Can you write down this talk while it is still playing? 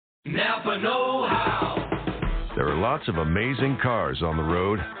Napa know-how. There are lots of amazing cars on the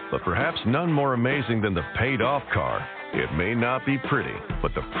road, but perhaps none more amazing than the paid-off car. It may not be pretty,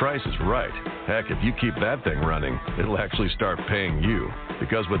 but the price is right. Heck, if you keep that thing running, it'll actually start paying you.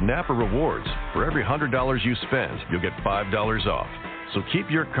 Because with Napa Rewards, for every $100 you spend, you'll get $5 off. So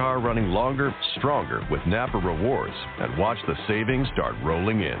keep your car running longer, stronger with Napa Rewards, and watch the savings start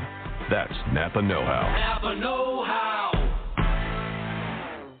rolling in. That's Napa know-how. Napa know-how.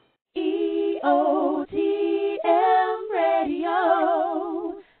 EOTM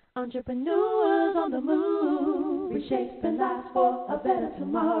Radio. Entrepreneurs on the move, reshaping lives for a better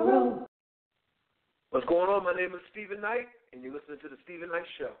tomorrow. What's going on? My name is Stephen Knight, and you're listening to the Stephen Knight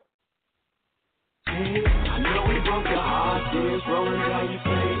Show. I know we broke your heart, tears rolling down your face.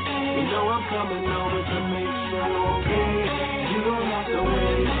 You know I'm coming over to make sure you're okay. You don't have to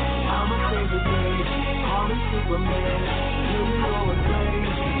wait. I'm a crazy day. Call me Superman. You know it's great.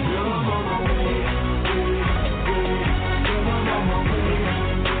 You're on my way. You're on my way.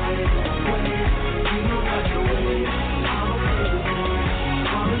 You don't have to wait. I'm a crazy day.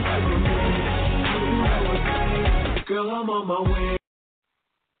 Call me Superman. You know it's great. Girl, I'm on my way.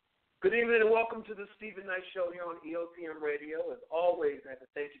 Good evening and welcome to the Stephen Knight Show here on EOTM Radio. As always, I have to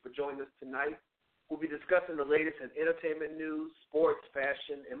thank you for joining us tonight. We'll be discussing the latest in entertainment news, sports,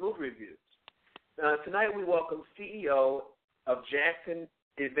 fashion, and movie reviews. Tonight we welcome CEO of Jackson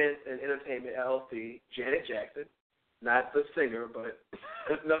Events and Entertainment, LLC, Janet Jackson, not the singer, but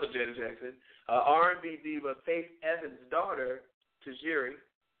another Janet Jackson, R&B diva Faith Evans' daughter, Tahjere,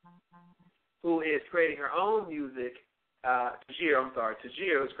 who is creating her own music.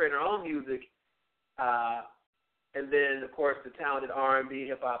 Tahjere is creating her own music, and then, of course, the talented R&B,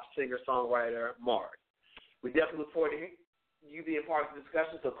 hip-hop singer-songwriter, Mars. We definitely look forward to you being part of the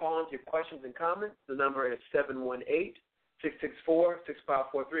discussion, so call in with your questions and comments. The number is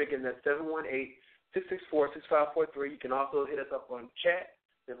 718-664-6543. Again, that's 718-664-6543. You can also hit us up on chat.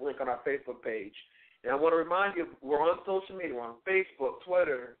 There's a link on our Facebook page. And I want to remind you, we're on social media. We're on Facebook,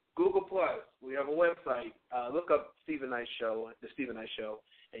 Twitter, Google+. We have a website. Look up Stephen Knight Show, The Stephen Knight Show,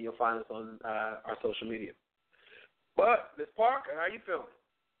 and you'll find us on our social media. But, Ms. Parker, how are you feeling?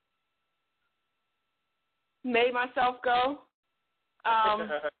 Made myself go.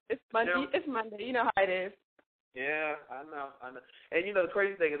 It's Monday. It's Monday. You know how it is. Yeah, I know. And, you know, the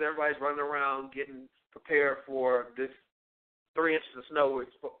crazy thing is everybody's running around getting prepared for this 3 inches of snow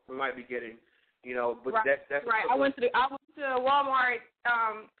we might be getting. You know, but right. that's right. I went to Walmart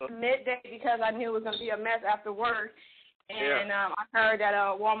midday because I knew it was going to be a mess after work, and I heard that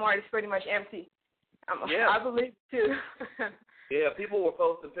Walmart is pretty much empty. I believe it too. Yeah, people were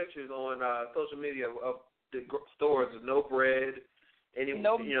posting pictures on social media of the stores with no bread,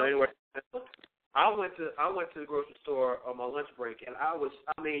 anywhere. I went to the grocery store on my lunch break, and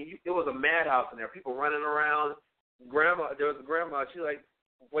it was a madhouse in there. People running around. There was a grandma. She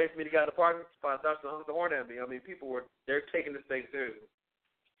wait for me to get out of the parking spot, starts to honk the horn at me. I mean, they're taking this thing seriously.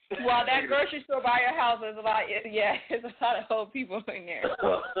 Well, that grocery store by your house is a lot. Yeah, there's a lot of old people in there.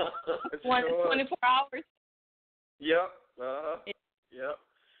 24 hours. Yep. Yep.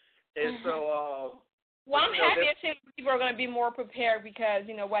 And so. Well, I'm happy to see people are going to be more prepared because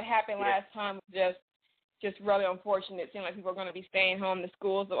what happened last time was just really unfortunate. It seemed like people are going to be staying home. The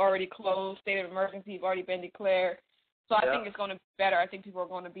schools are already closed. State of emergency have already been declared. So I think it's going to be better. I think people are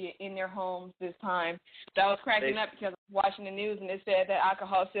going to be in their homes this time. So I was cracking up because I was watching the news and it said that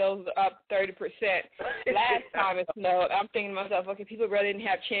alcohol sales were up 30% last time it snowed. I'm thinking to myself, okay, people really didn't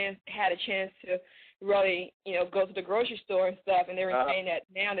had a chance to really, go to the grocery store and stuff. And they were saying that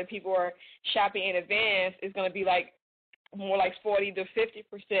now that people are shopping in advance, it's going to be more like 40 to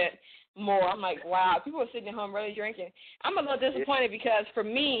 50% more. I'm like, wow, people are sitting at home really drinking. I'm a little disappointed because for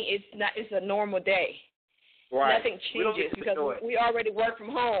me, it's a normal day. Right. Nothing changes because we already work from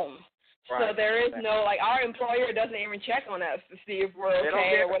home. Right. So there is no, our employer doesn't even check on us to see if we're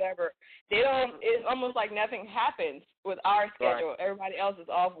okay or whatever. They don't, it's almost like nothing happens with our schedule. Right. Everybody else is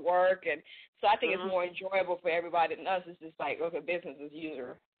off work. And so I think it's more enjoyable for everybody than us. It's just okay, business as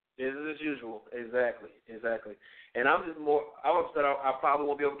usual. Business as usual. Exactly. And I'm upset I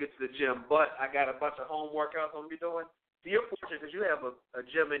probably won't be able to get to the gym, but I got a bunch of home workouts I'm going to be doing. So you're fortunate because you have a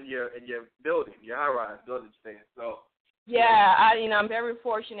gym in your building, your high-rise building stand. So I'm very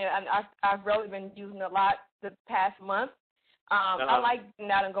fortunate. I've really been using it a lot the past month. I like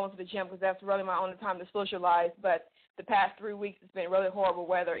getting out and going to the gym because that's really my only time to socialize. But the past 3 weeks it's been really horrible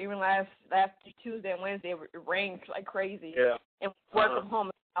weather. Even last Tuesday and Wednesday it rained like crazy. Yeah. And work from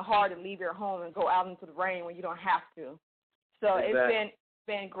home, it's hard to leave your home and go out into the rain when you don't have to. So It's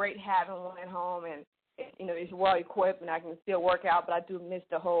been great having one at home and it's well equipped and I can still work out, but I do miss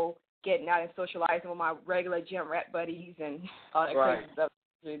the whole getting out and socializing with my regular gym rat buddies and all that crazy stuff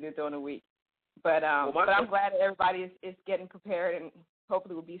we do during the week. But I'm glad that everybody is getting prepared and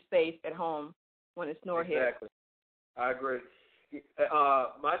hopefully will be safe at home when the snow hits. Exactly. I agree.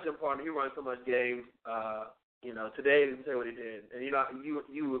 My gym partner, he runs so much game. Today, let me tell you what he did. And,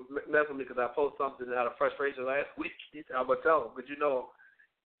 you mess with me because I posted something out of frustration last week. He said, I'm going to tell him, but you know.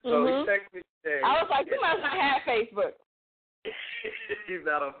 So he texted me today. I was like, you must not have Facebook. He's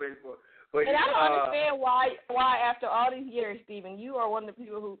not on Facebook. But and I don't understand why after all these years, Stephen, you are one of the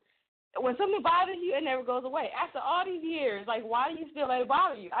people who, when something bothers you, it never goes away. After all these years, like, why do you still let it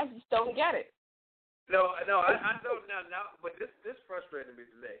bother you? I just don't get it. No, I don't now, but this frustrated me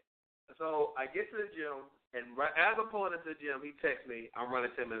today. So I get to the gym, and right as I'm pulling into the gym, he texts me, I'm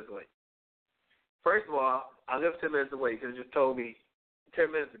running 10 minutes late. First of all, I live 10 minutes away because he just told me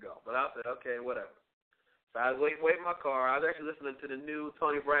 10 minutes ago. But I said, okay, whatever. So I was waiting in my car. I was actually listening to the new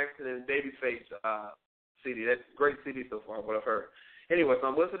Tony Braxton and Babyface CD. That's a great CD so far, what I've heard. Anyway, so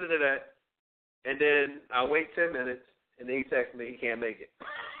I'm listening to that, and then I wait 10 minutes, and then he texts me he can't make it.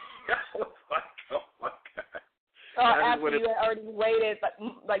 I was like, oh, my God. Oh, after you had already waited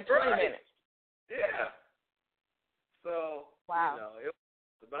like 20 minutes. Yeah. So, wow.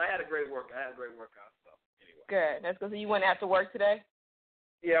 But I had a great workout. So anyway. Good. That's good. So you went after work today?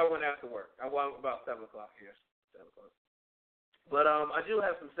 Yeah, I went after work. I went about 7 o'clock here. 7 o'clock. But I do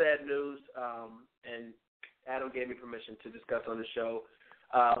have some sad news, and Adam gave me permission to discuss on the show.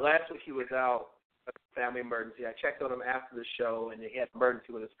 Last week he was out, a family emergency. I checked on him after the show, and he had an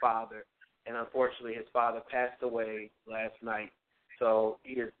emergency with his father. And unfortunately, his father passed away last night. So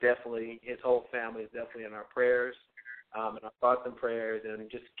he is definitely, his whole family is definitely in our prayers, and our thoughts and prayers, and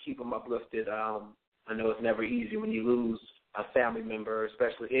just keep them uplifted. I know it's never easy when you lose a family member,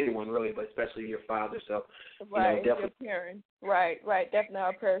 especially anyone really, but especially your father. So, right, definitely. Your parents. Right. Definitely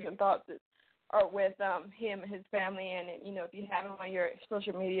our prayers and thoughts are with him and his family. And, if you have him on your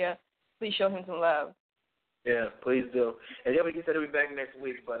social media, please show him some love. Yeah, please do. And he said he'll be back next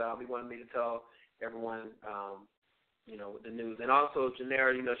week, but he wanted me to tell everyone, the news. And also,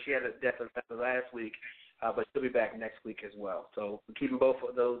 Janera, she had a death in the family last week, but she'll be back next week as well. So we're keeping both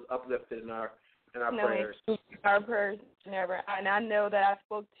of those uplifted in our prayers. Our prayers, never. And I know that I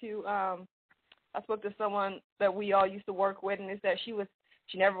spoke to someone that we all used to work with, and it said she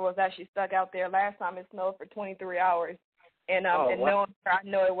never was actually stuck out there. Last time it snowed for 23 hours, and knowing her, I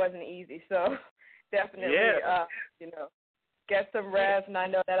know it wasn't easy. So. Definitely, get some rest, and I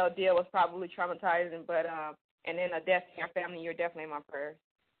know that ordeal was probably traumatizing, but and then a death in your family, you're definitely in my prayers.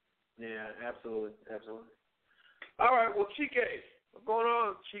 Yeah, absolutely. All right, well, Chike, what's going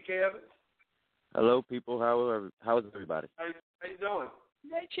on, Chike Evans? Hello, people. How is everybody? How you doing?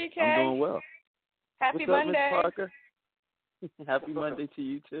 Hey, Chike. I'm doing well. Happy What's Monday. Up, Ms. Parker? Happy Monday to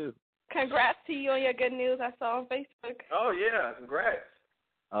you, too. Congrats to you on your good news I saw on Facebook. Oh, yeah, congrats.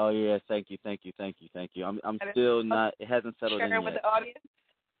 Oh, yeah, thank you. I'm still not, it hasn't settled in yet. Share with the audience?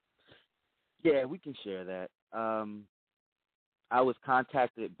 Yeah, we can share that. I was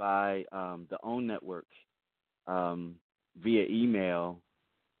contacted by the OWN Network via email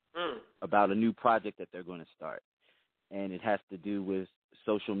about a new project that they're going to start. And it has to do with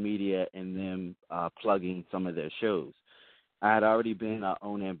social media and them plugging some of their shows. I had already been an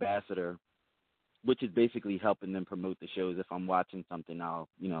OWN ambassador, which is basically helping them promote the shows. If I'm watching something, I'll,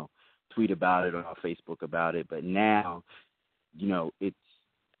 tweet about it or I'll Facebook about it. But now, it's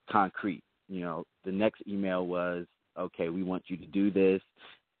concrete. The next email was, okay, we want you to do this.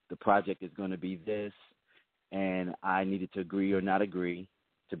 The project is going to be this. And I needed to agree or not agree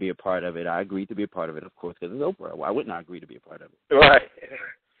to be a part of it. I agreed to be a part of it, of course, because it's Oprah. Why wouldn't I agree to be a part of it? Right.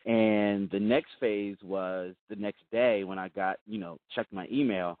 And the next phase was the next day when I got, checked my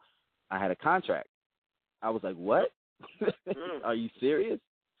email, I had a contract. I was like, what? Are you serious?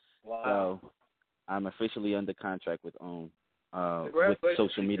 Wow. So I'm officially under contract with OWN with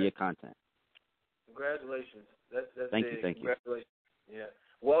social media content. Congratulations. That's thank big. you. Congratulations. Yeah.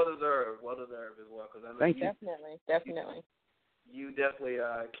 Well deserved as well. Cause I know thank you. Definitely. You definitely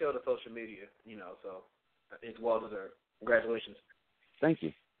killed the social media, so it's well deserved. Congratulations. Thank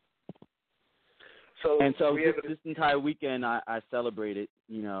you. So this entire weekend I celebrated,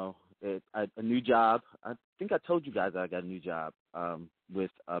 a new job. I think I told you guys I got a new job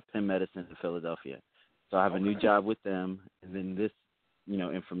with Penn Medicine in Philadelphia. So I have a new job with them, and then this,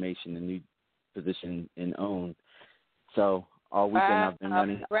 information, a new position in OWN. So all weekend I've been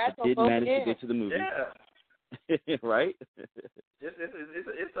running. I did manage to get to the movie. Yeah. Right?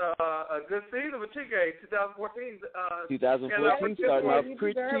 It's a good season with Chike. 2014. 2014 starting off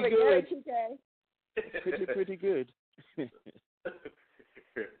pretty good. Pretty good.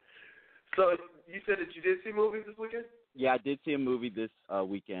 So you said that you did see movies this weekend? Yeah, I did see a movie this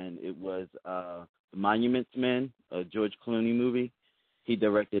weekend. It was The Monuments Men, a George Clooney movie. He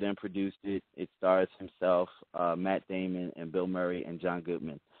directed and produced it. It stars himself, Matt Damon, and Bill Murray, and John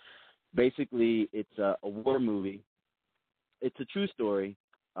Goodman. Basically, it's a war movie. It's a true story.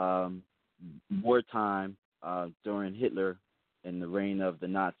 Wartime during Hitler and the reign of the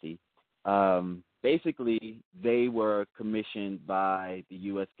Nazi. Basically, they were commissioned by the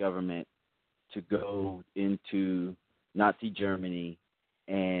U.S. government to go into Nazi Germany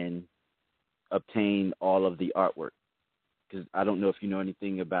and obtain all of the artwork. Because I don't know if you know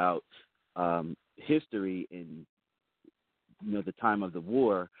anything about history in the time of the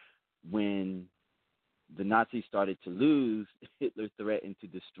war. When the Nazis started to lose, Hitler threatened to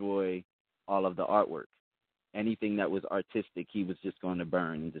destroy all of the artwork. Anything that was artistic, he was just going to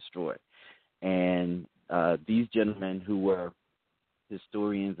burn and destroy. And these gentlemen, who were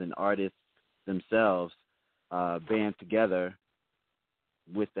historians and artists themselves, band together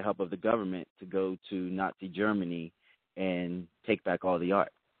with the help of the government to go to Nazi Germany and take back all the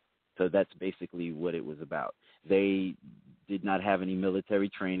art. So that's basically what it was about. They did not have any military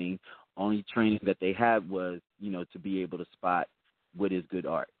training. Only training that they had was, to be able to spot what is good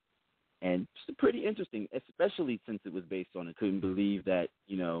art. And it's pretty interesting, especially since it was based on it. Couldn't believe that,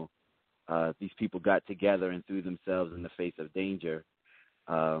 these people got together and threw themselves in the face of danger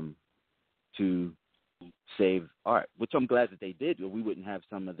to save art, which I'm glad that they did. We wouldn't have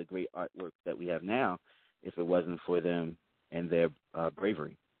some of the great artwork that we have now if it wasn't for them and their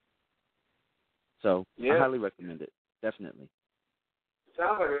bravery. So I highly recommend it, definitely.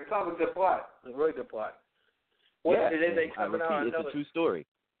 Sounds like a good plot. It's a really good plot. It's a true story.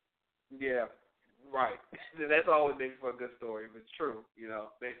 Yeah, right. That's always makes for a good story, if it's true,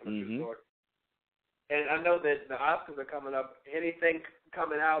 based on a true story. And I know that the Oscars are coming up. Anything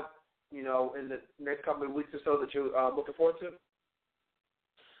coming out, in the next couple of weeks or so that you're looking forward to?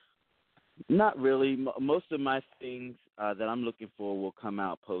 Not really. Most of my things that I'm looking for will come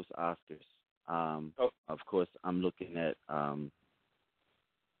out post-Oscars. Of course, I'm looking at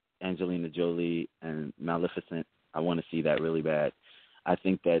Angelina Jolie and Maleficent. I want to see that really bad. I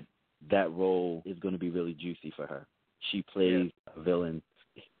think that role is going to be really juicy for her. She plays a villain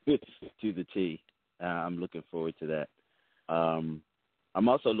to the T. I'm looking forward to that. I'm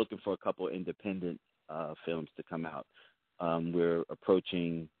also looking for a couple independent films to come out. We're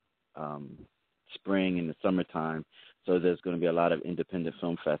approaching spring and the summertime, so there's going to be a lot of independent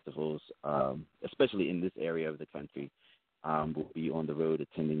film festivals, especially in this area of the country. We'll be on the road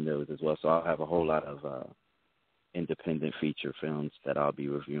attending those as well. So I'll have a whole lot of independent feature films that I'll be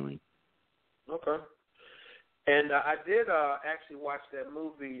reviewing. Okay. And I did actually watch that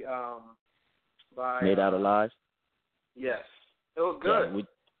movie by Made Out Alive? Yes. It was good.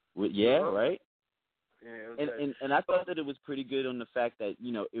 Right? Yeah, and I thought that it was pretty good on the fact that,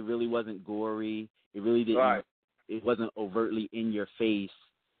 it really wasn't gory. It really didn't, it wasn't overtly in your face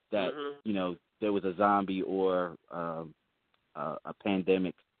that, there was a zombie or a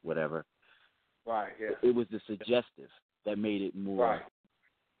pandemic, whatever. Right, yeah. It was the suggestive that made it more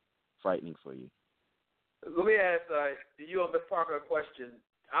frightening for you. Let me ask you and Ms. Parker a question.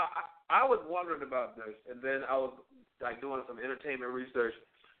 I was wondering about this, and then I was doing some entertainment research,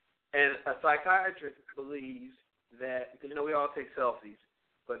 and a psychiatrist believes that, because we all take selfies,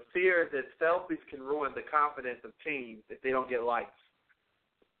 but fears that selfies can ruin the confidence of teens if they don't get likes.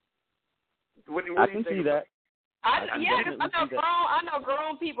 What I can see that. I know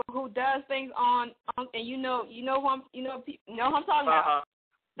grown people who does things on and you know who I'm talking about.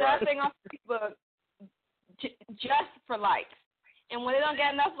 Does things on Facebook just for likes, and when they don't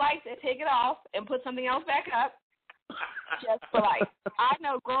get enough likes, they take it off and put something else back up just for likes. I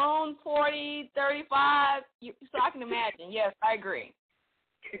know grown 40, 35, so I can imagine. Yes, I agree.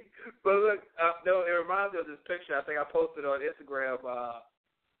 But look, it reminds me of this picture I think I posted on Instagram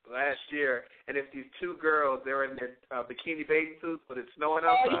last year, and it's these two girls. They're in their bikini bathing suits, but it's snowing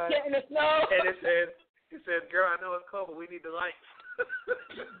outside. Yeah, in the snow. And it says, "Girl, I know it's cold, but we need the lights."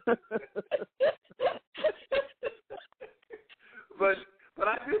 but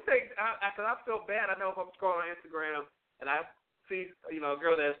I do think, because I feel bad. I know if I'm scrolling on Instagram and I see a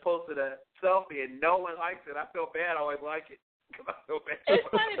girl that has posted a selfie and no one likes it, I feel bad. I always like it. I feel bad. It's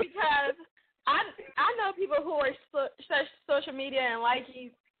funny because I know people who are such social media and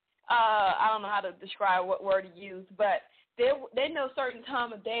likeys. I don't know how to describe what word to use, but they know certain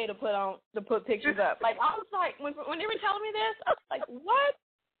time of day to put pictures up. Like I was like, when they were telling me this, I was like, what?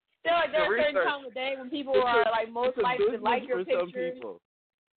 They're like, there's a certain time of day when people are like most likely to like your pictures.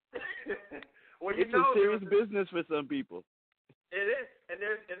 Well, it's a serious business for some people. It is, and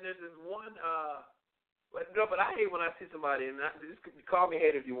there's this one. But I hate when I see somebody, and call me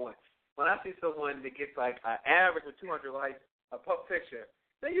hater if you want. When I see someone that gets like an average of 200 likes, a picture,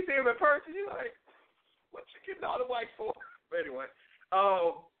 then you see him in person, you're like, what you getting all the likes for? But anyway,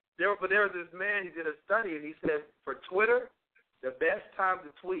 there was this man, he did a study, and he said for Twitter, the best time to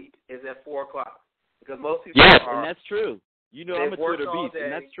tweet is at 4 o'clock because most people and that's true. You know, I'm a Twitter beast,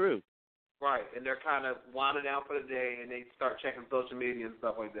 and that's true. Right, and they're kind of winding down for the day, and they start checking social media and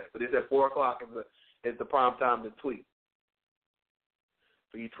stuff like that. But it's at 4 o'clock is the prime time to tweet.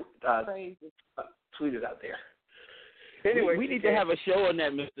 So you tweet it out there. Anyway, we need to have a show on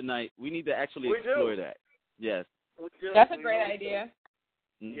that, Mr. Knight. We need to actually explore that. Yes. That's a great idea.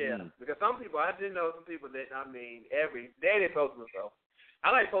 Yeah, because some people, I didn't know some people that, every day they post themselves.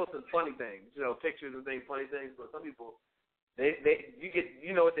 I like posting funny things, pictures and things, funny things, but some people,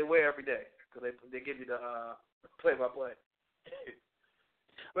 you know what they wear every day because they give you the play-by-play.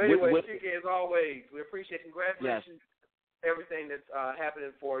 But anyway, Chike, as always, we appreciate congratulations, everything that's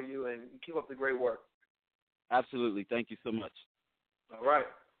happening for you, and keep up the great work. Absolutely. Thank you so much. All right.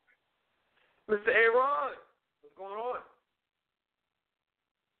 Mr. Aaron, what's going on?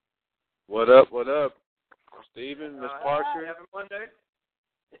 What up? What up? Stephen, Miss Parker. Happy Monday.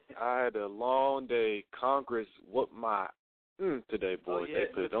 I had a long day. Congress whooped my today, boys.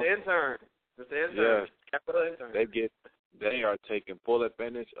 Mr. Intern. Yes. Capital Intern. They are taking full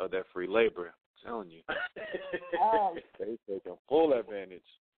advantage of that free labor. I'm telling you. They taking full advantage.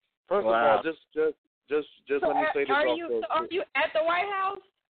 First of all, just let me say this also. Are you at the White House?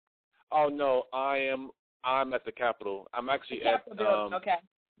 Oh no, I'm at the Capitol. I'm actually at okay.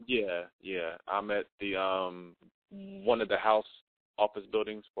 Yeah. I'm at the one of the House office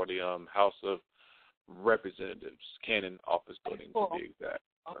buildings for the House of Representatives, Cannon office building to be exact.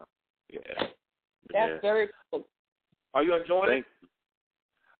 That's very cool. Are you enjoying it?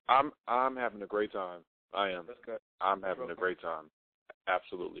 I'm having a great time. I am. That's good. I'm having a great time.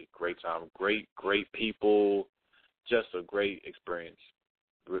 Absolutely. Great time. Great people. Just a great experience.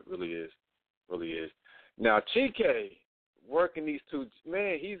 It really is. Really is. Now, Chike, working these two,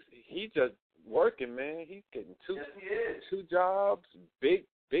 man, he's just working, man. He's getting two jobs, big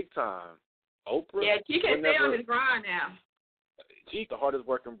time. Oprah. Yeah, Chike stay on his grind now. He's the hardest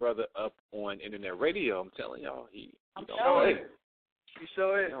working brother up on internet radio. I'm telling y'all, he don't play. He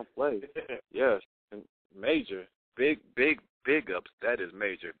sure is. He don't play. Yes, and major, big ups. That is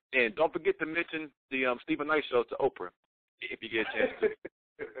major. And don't forget to mention the Stephen Knight show to Oprah if you get a chance to.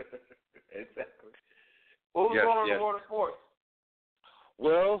 Exactly. What was going on in the world of sports?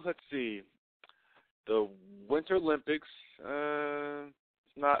 Well, let's see. The Winter Olympics.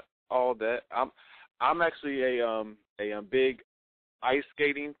 It's not all that. I'm actually a big ice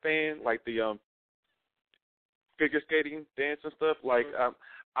skating fan, like the figure skating dance and stuff. Like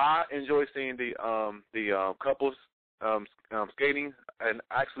I enjoy seeing the couples skating, and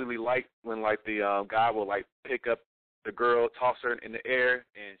I actually like when like the guy will like pick up the girl, toss her in the air,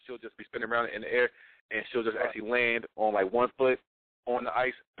 and she'll just be spinning around in the air, and she'll just actually land on like one foot on the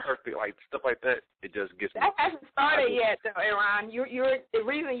ice, perfect, like stuff like that. It just gets me. That hasn't started yet, though, Aaron. You're the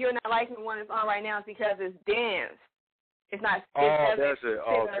reason you're not liking the one that's on right now is because it's dance. It's not. That's it.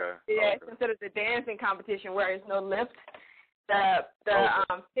 Okay. Yeah, it's considered the dancing competition where there's no lift. The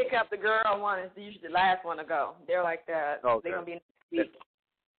pick up the girl one is usually the last one to go. They're like they're gonna be next week.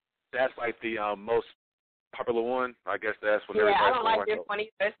 That's like the most popular one. I guess that's what. Yeah, I don't like this one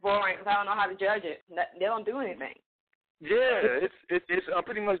either. It's boring because I don't know how to judge it. They don't do anything. Yeah, it's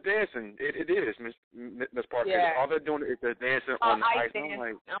pretty much dancing. It is, Miss Parker. Yeah. All they're doing is they're dancing on the ice. I'm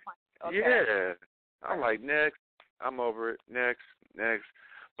like, okay. Yeah. I'm like, next. I'm over it. Next.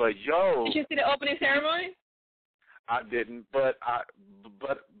 But did you see the opening ceremony? I didn't, but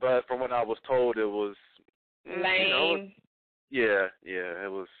from what I was told, it was lame. It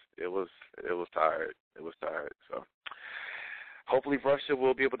was tired. It was tired. So hopefully Russia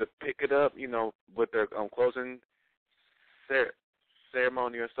will be able to pick it up, with their closing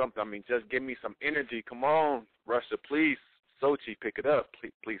ceremony or something. I mean, just give me some energy. Come on, Russia, please. Sochi, pick it up,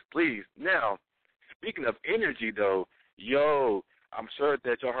 please. Now, speaking of energy, though, I'm sure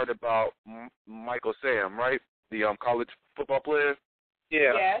that y'all heard about Michael Sam, right? The college football player.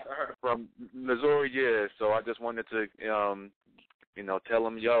 Yeah. Yes. From Missouri, yeah. So I just wanted to, tell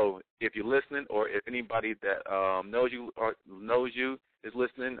him, if you're listening, or if anybody that knows you is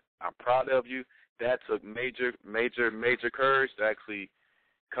listening, I'm proud of you. That took major courage to actually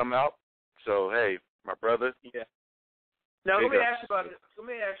come out. So hey, my brother. Yeah. Now let me ask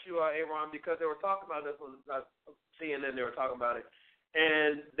you, Aaron, because they were talking about this on CNN. They were talking about it.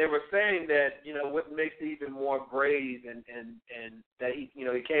 And they were saying that, what makes it even more brave and that he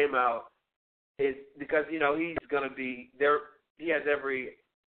came out is because, he's going to be there. He has every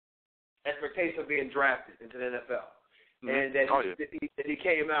expectation of being drafted into the NFL. Mm-hmm. And that he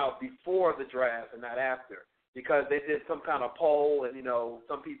came out before the draft and not after, because they did some kind of poll, and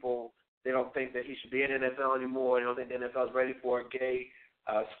some people, they don't think that he should be in the NFL anymore. They don't think the NFL is ready for a gay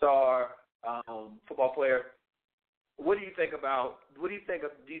star football player. What do you think about? What do you think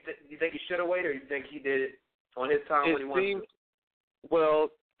of? Do you think he should have waited, or do you think he did it on his time when he wanted to? Well,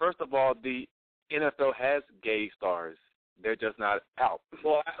 first of all, the NFL has gay stars. They're just not out.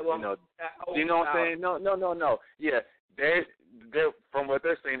 Well, you know what I'm saying? No. Yeah, they're from what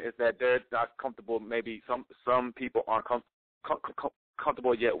they're saying is that they're not comfortable. Maybe some people aren't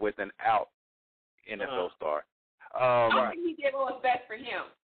comfortable yet with an out NFL star. I don't think he did what was best for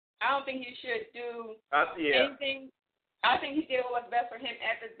him. I don't think he should do anything. I think he did what was best for him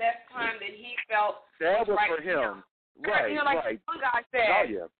at the best time that he felt that was right for him. Right, like one guy said,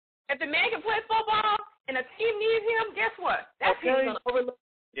 if the man can play football and a team needs him, guess what? That team's going to overlook.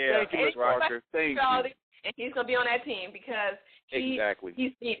 Yeah, thank you, Ms. Parker. Thank you. And he's going to be on that team because he's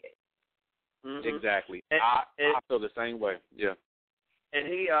needed. Mm-hmm. Exactly. I feel the same way. Yeah. And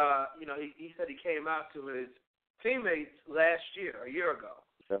he, he said he came out to his teammates a year ago,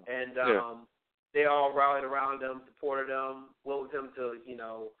 and they all rallied around him, supported him, went with him to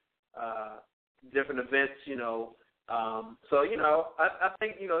different events. So I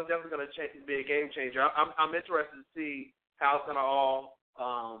think it's definitely going to be a game changer. I'm interested to see how it's going to all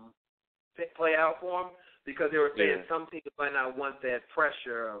play out for him, because they were saying some people might not want that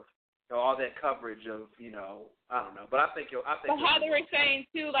pressure of all that coverage of I don't know, but I think But how they were saying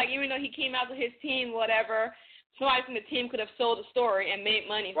too, like even though he came out to his team, whatever, somebody from the team could have sold the story and made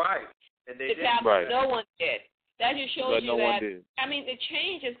money. Right. And they did. Right. No one did. That just shows you that. I mean, the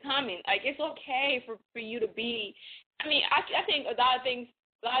change is coming. Like, it's okay for you to be. I mean, I think a lot of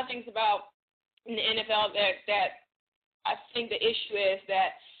things about in the NFL that I think the issue is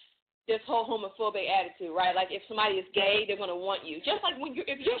that this whole homophobic attitude, right? Like, if somebody is gay, they're going to want you. Just like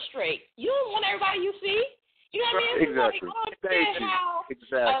if you're straight, you don't want everybody you see. You know what I mean? Exactly. Like, I don't understand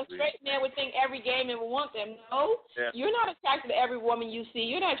how a straight man would think every gay man would want them. No, you're not attracted to every woman you see.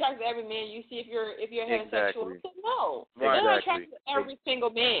 You're not attracted to every man you see if you're heterosexual. No, you're not attracted to every single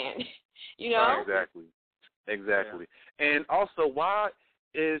man. Exactly. And also, why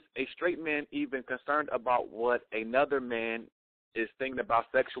is a straight man even concerned about what another man is thinking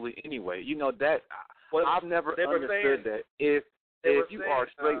about sexually anyway? I've never understood that. If you are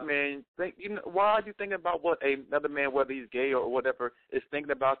a straight man, why are you thinking about what another man, whether he's gay or whatever, is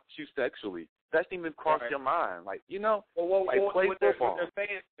thinking about you sexually? That didn't even cross your mind. Like, play football. What they're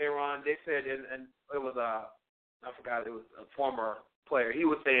saying, Aaron, they said, and it was I forgot, it was a former player. He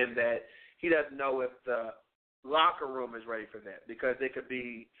was saying that he doesn't know if the locker room is ready for that, because they could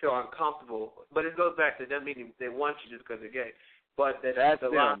feel uncomfortable. But it goes back to them meaning they want you just because they're gay. But that's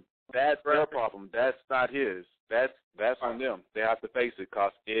them. That's their problem. That's not his. That's on them. They have to face it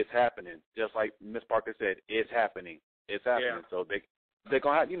because it's happening. Just like Ms. Parker said, it's happening. It's happening. Yeah. So they're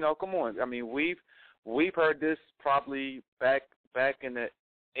gonna have, come on. I mean, we've heard this probably back in the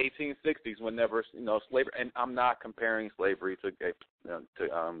 1860s, whenever slavery. And I'm not comparing slavery to gay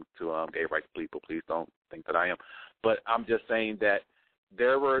gay rights people. Please don't think that I am. But I'm just saying that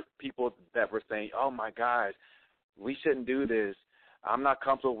there were people that were saying, "Oh my gosh, we shouldn't do this. I'm not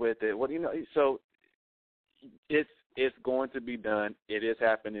comfortable with it." So it's going to be done. It is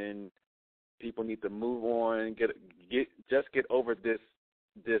happening. People need to move on. Get over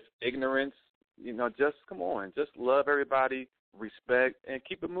this ignorance. Just come on. Just love everybody, respect, and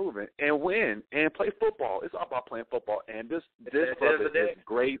keep it moving, and win, and play football. It's all about playing football. And this brother is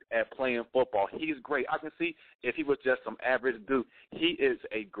great at playing football. He's great. I can see if he was just some average dude, he is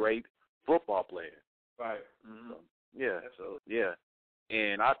a great football player. Right. Mm-hmm. So, absolutely. Yeah.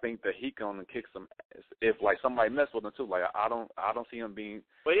 And I think that he can kick some ass if somebody mess with him too. Like I don't see him being.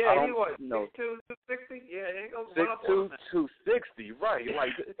 But he was 6'2", 260. Yeah, he ain't gonna run up on him. 6'2", 260. Right.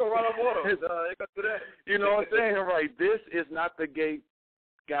 Like he gonna run up on him. He gonna do that. You know what I'm saying? Right. This is not the gay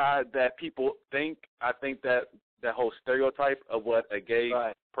guy that people think. I think that whole stereotype of what a gay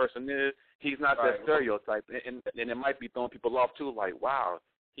person is. He's not that stereotype, and it might be throwing people off too. Like, wow,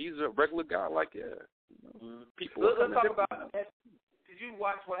 he's a regular guy. Like, people. Let's talk about. Did you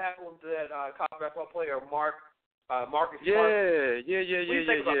watch what happened with that college basketball player, Marcus Smart? Yeah.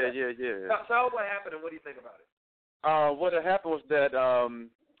 So what happened, and what do you think about it? What had happened was that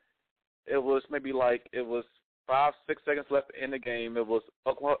it was maybe 5-6 seconds left in the game. It was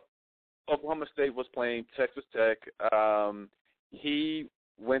Oklahoma State was playing Texas Tech, he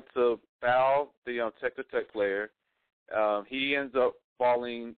went to foul the Texas Tech player. He ends up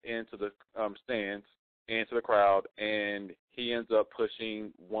falling into the stands, into the crowd, and he ends up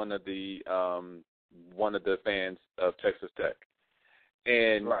pushing one of the fans of Texas Tech.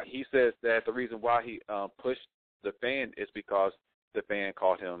 And he says that the reason why he pushed the fan is because the fan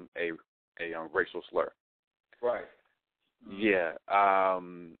called him a racial slur. Right. Yeah.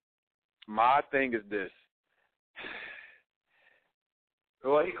 My thing is this.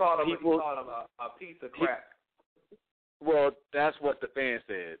 Well, he called him a piece of crap. Well, that's what the fan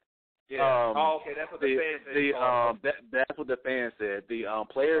said. Yeah. Okay, that's what the fan said. That's what the fan said. The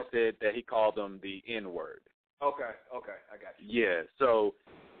player said that he called him the N-word. Okay, I got you. Yeah, so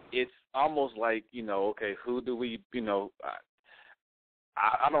it's almost like, okay, who do we,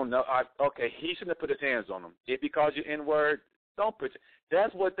 I don't know. Okay, he shouldn't have put his hands on him. If he calls you N-word, don't put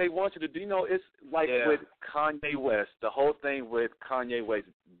that's what they want you to do. It's like with Kanye West, the whole thing with Kanye West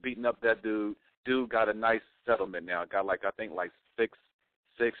beating up that dude. Dude got a nice settlement now. Got I think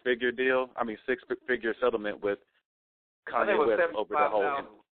six-figure deal. I mean, six-figure settlement with Kanye West over the whole.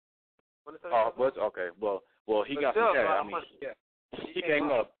 Okay. Well, he got some cash. I mean, he came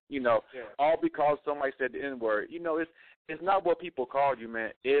up, all because somebody said the N-word. It's not what people call you,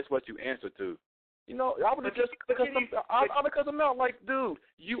 man. It's what you answer to. I would have just because I'm not like, dude,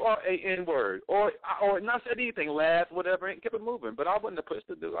 you are a N-word, or not said anything, laugh, whatever, and kept it moving. But I wouldn't have pushed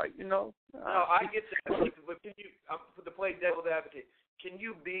the dude, like, No, I get that. But can you, to play devil's advocate, can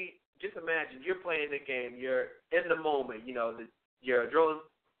you just imagine you're playing the game, you're in the moment, you're drilling.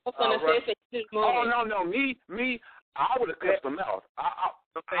 No, me, I would have cussed him out. I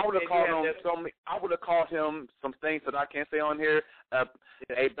would have called him I would have called him some things that I can't say on here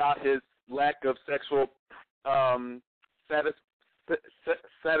about his lack of sexual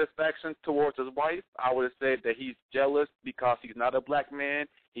satisfaction towards his wife. I would have said that he's jealous because he's not a black man.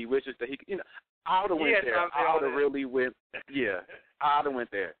 He wishes that he could. I would have went there. I would have really went. Yeah, I would have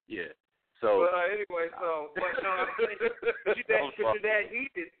went there. Yeah. So. Well, anyway, but you're that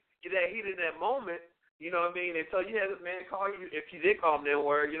heated in that moment. You know what I mean? And so you had this man call you, if you did call him that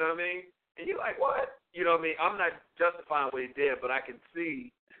word, you know what I mean? And you're like, what? You know what I mean? I'm not justifying what he did, but I can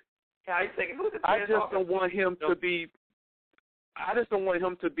see how he's thinking. I just don't want him to be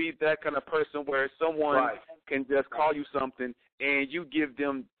that kind of person where someone can just call you something and you give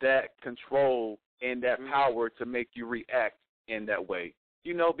them that control and that power to make you react in that way.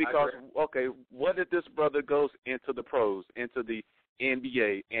 Because, okay, what if this brother goes into the pros, into the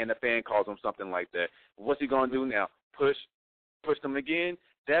NBA, and a fan calls him something like that? What's he going to do now? Push them again?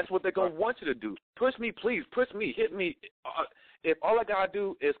 That's what they're going to want you to do. Push me, please. Push me. Hit me. If all I got to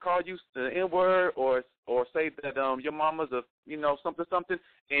do is call you the N-word or say that your mama's a, something,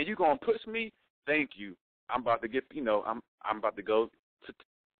 and you're going to push me, thank you. I'm about to get, I'm about to go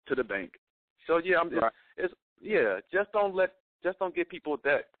to the bank. So, yeah, just don't give people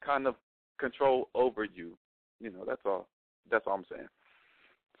that kind of control over you. That's all. That's all I'm saying.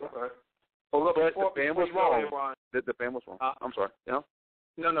 Okay. Well, but the fan was wrong. The fan was wrong. I'm sorry. No.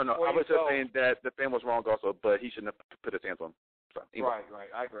 I was just saying that the fan was wrong also, but he shouldn't have put his hands on him. So, anyway. Right.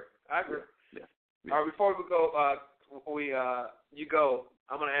 I agree. Yeah. All right, before we go, you go.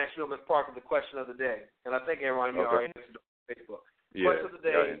 I'm going to ask you, Ms. Parker, the question of the day. And I think, Aaron, you already answered it on Facebook. Question of the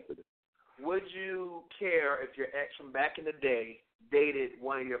day, would you care if your ex from back in the day dated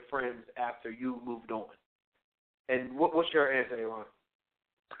one of your friends after you moved on? And what's your answer, Aaron?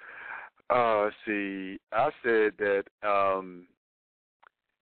 See, I said that, the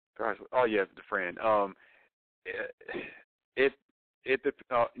friend. I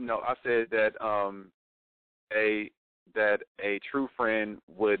said that a true friend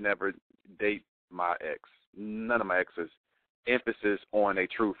would never date my ex. None of my exes. Emphasis on a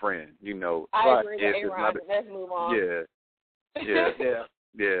true friend. I agree with Aaron. Let's move on.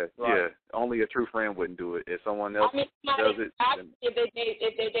 Yeah. Only a true friend wouldn't do it. If someone else does it, if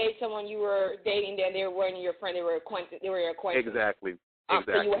they date someone you were dating, then they weren't your friend. They were your acquaintance. Exactly.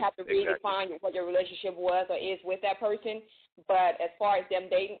 So you would have to redefine what your relationship was or is with that person. But as far as them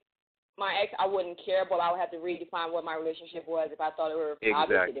dating my ex, I wouldn't care, but I would have to redefine what my relationship was if I thought it were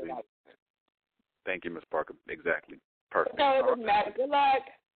obviously right. Thank you, Ms. Parker. Exactly. Perfect. So it doesn't matter. Good luck.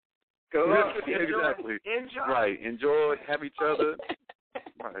 Good luck. Exactly. Enjoy. Right. Enjoy. Have each other.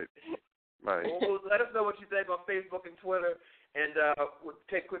 Right. Well, let us know what you think on Facebook and Twitter, and we'll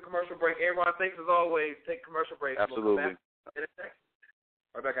take a quick commercial break. Aaron, thanks as always. Take a commercial break. Absolutely.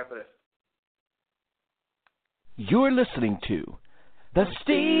 Right back after this. You're listening to the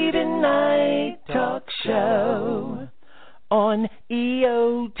Steven Knight Talk Show on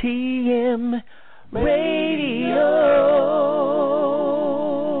EOTM Radio.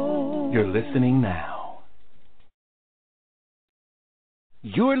 you're listening now.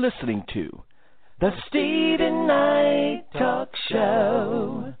 You're listening to the Stephen Knight Talk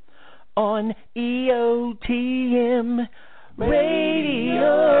Show on EOTM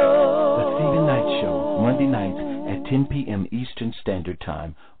Radio. The Stephen Knight Show, Monday nights at 10 p.m. Eastern Standard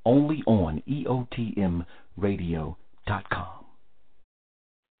Time, only on EOTMRadio.com.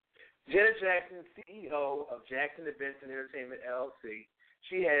 Janet Jackson, CEO of Jackson Events and Entertainment, LLC.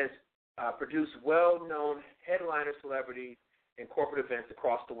 She has produced well-known headliner celebrities and corporate events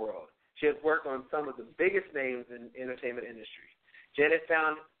across the world. She has worked on some of the biggest names in the entertainment industry. Janet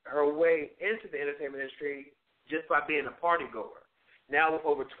found her way into the entertainment industry just by being a party goer. Now with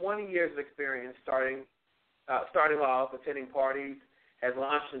over 20 years of experience starting off attending parties, has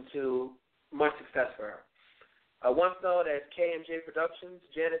launched into much success for her. Once known as K&J Productions,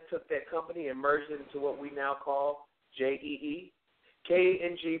 Janet took that company and merged it into what we now call JEE.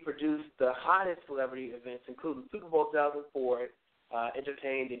 K&G produced the hottest celebrity events, including Super Bowl 2004,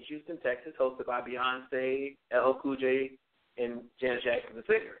 entertained in Houston, Texas, hosted by Beyonce, LL Cool J, and Janet Jackson, the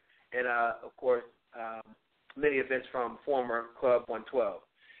singer. And, of course, many events from former Club 112.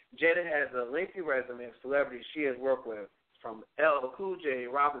 Janet has a lengthy resume of celebrities she has worked with, from LL Cool J,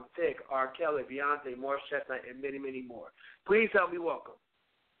 Robin Thicke, R. Kelly, Beyonce, Morris Chestnut, and many, many more. Please help me welcome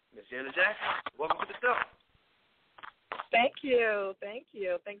Miss Janet Jackson. Welcome to the show. Thank you. Thanks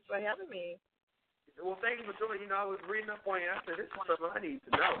for having me. Well, thank you for joining. I was reading up on you. I said, this is something I need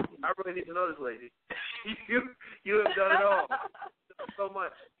to know. I really need to know this lady. you have done it all. So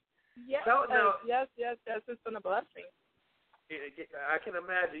much. Yes, yes. It's been a blessing. I can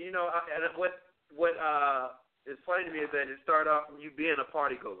imagine. And what it's funny to me is that it started off from you being a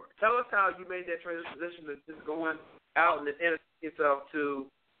party goer. Tell us how you made that transition to just going out and entertaining yourself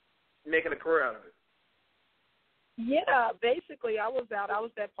to making a career out of it. Yeah, basically I was that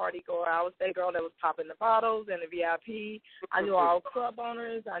party goer. I was that girl that was popping the bottles and the VIP. I knew all club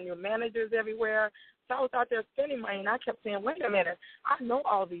owners. I knew managers everywhere. So I was out there spending money, and I kept saying, wait a minute, I know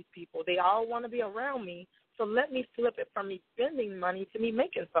all these people. They all want to be around me, so let me flip it from me spending money to me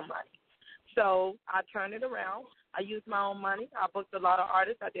making some money. So I turned it around. I used my own money. I booked a lot of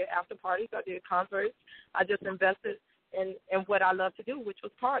artists. I did after parties. I did concerts. I just invested in what I love to do, which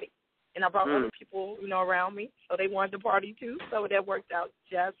was party. And I brought other people, around me, so they wanted to party too. So that worked out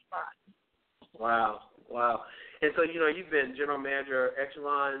just fine. Wow. And so, you've been general manager,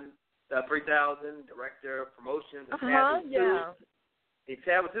 Echelon 3000, director of promotions. Yeah.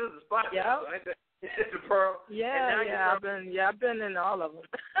 Tab 2 is the spot. Yeah. So it's the pearl. Yeah. I've been in all of them.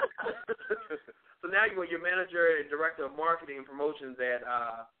 So now you're manager and director of marketing and promotions at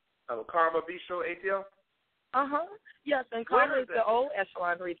Karma Bistro ATL? Yes, and Karma is the old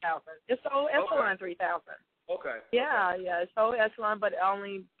Echelon 3000. It's the old Echelon 3000. Okay. Yeah, it's the old Echelon, but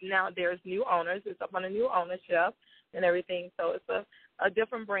only now there's new owners. It's up on a new ownership and everything. So it's a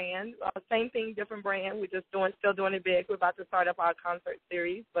different brand. Same thing, different brand. We're just still doing it big. We're about to start up our concert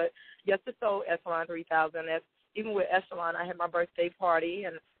series. But yes, it's the old Echelon 3000. Even with Echelon, I had my birthday party,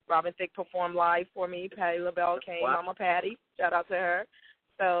 and Robin Thicke performed live for me. Patty LaBelle came. Wow. Mama Patty. Shout out to her.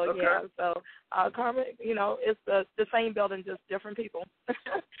 So, Carmen, it's the same building, just different people.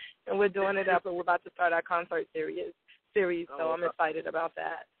 And we're doing it up, and we're about to start our concert series. So I'm excited about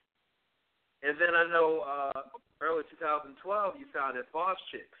that. And then I know early 2012 you founded Boss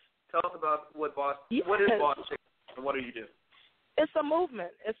Chicks. Tell us about what is Boss Chicks and what do you do? It's a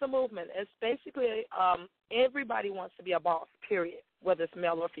movement. It's basically everybody wants to be a boss, period, whether it's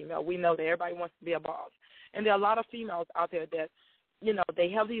male or female. We know that everybody wants to be a boss. And there are a lot of females out there that, they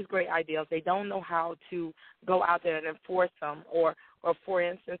have these great ideas. They don't know how to go out there and enforce them, or for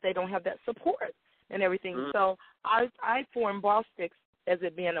instance, they don't have that support and everything. Mm-hmm. So I formed Boss Chicks as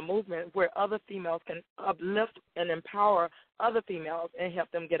it being a movement where other females can uplift and empower other females and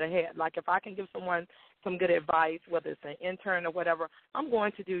help them get ahead. Like if I can give someone some good advice, whether it's an intern or whatever, I'm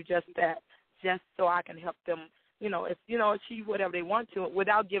going to do just that, just so I can help them, achieve whatever they want to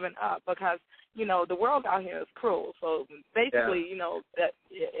without giving up, because the world out here is cruel. So basically, that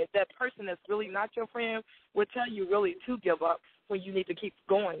if that person that's really not your friend will tell you really to give up when you need to keep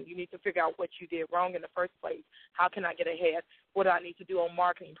going. You need to figure out what you did wrong in the first place. How can I get ahead? What do I need to do on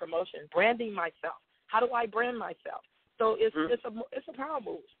marketing, promotion, branding myself? How do I brand myself? So it's a power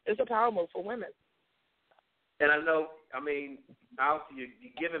move. It's a power move for women. And I know, obviously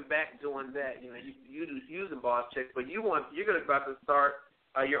you're giving back doing that. You're using Boss Chicks, but you're about to start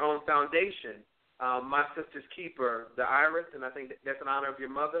your own foundation, My Sister's Keeper, the Iris, and I think that's in honor of your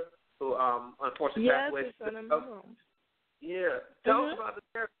mother, who unfortunately passed away. Yes, it's in honor. Yeah. Tell us about the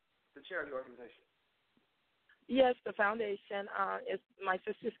charity organization. Yes, the foundation is my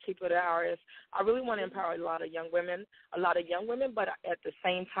sister's Keeper of the Hour. I really want to empower a lot of young women, but at the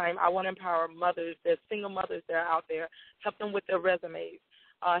same time, I want to empower mothers, the single mothers that are out there, help them with their resumes,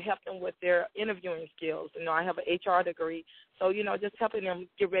 help them with their interviewing skills. You know, I have an HR degree, so, you know, just helping them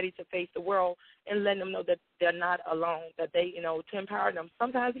get ready to face the world and letting them know that they're not alone, that they, you know, to empower them,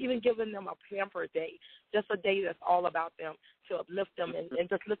 sometimes even giving them a pamper day, just a day that's all about them, to uplift them and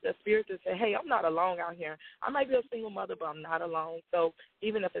just lift their spirits and say, hey, I'm not alone out here. I might be a single mother, but I'm not alone. So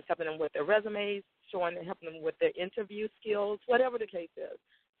even if it's helping them with their resumes, showing and helping them with their interview skills, whatever the case is.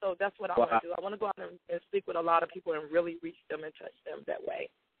 So that's what I want to do. I want to go out and speak with a lot of people and really reach them and touch them that way.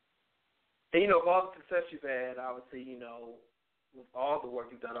 And, you know, all the success you've had, obviously, you know, with all the work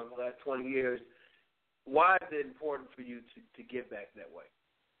you've done over the last 20 years, why is it important for you to give back that way?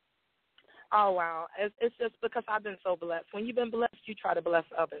 Oh, wow. It's just because I've been so blessed. When you've been blessed, you try to bless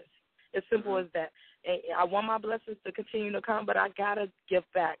others. As simple as that. And I want my blessings to continue to come, but I got to give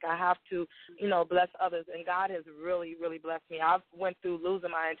back. I have to, you know, bless others. And God has really, really blessed me. I've went through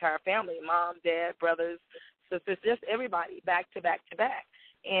losing my entire family, mom, dad, brothers, sisters, just everybody, back to back to back.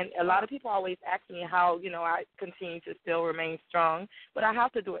 And a lot of people always ask me how, you know, I continue to still remain strong, but I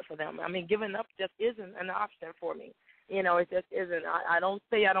have to do it for them. I mean, giving up just isn't an option for me. You know, it just isn't. I don't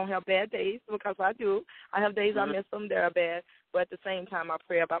say I don't have bad days, because I do. I have days I miss them, they're bad, but at the same time I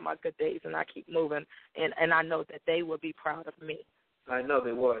pray about my good days and I keep moving, and I know that they will be proud of me. I know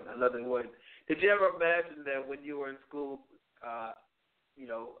they would. Did you ever imagine that when you were in school, you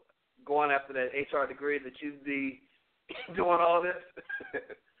know, going after that HR degree, that you'd be doing all this?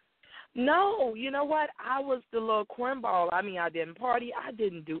 No, you know what? I was the little cornball. I mean, I didn't party. I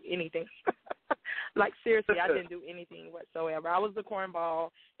didn't do anything. Like, seriously, I didn't do anything whatsoever. I was the cornball.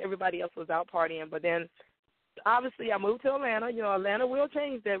 Everybody else was out partying. But then, obviously, I moved to Atlanta. You know, Atlanta will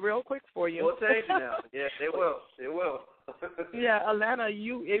change that real quick for you. We'll change it now. Yes, they will. They will. Yeah, Atlanta,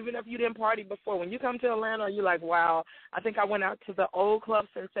 even if you didn't party before, when you come to Atlanta, you're like, wow. I think I went out to the old Club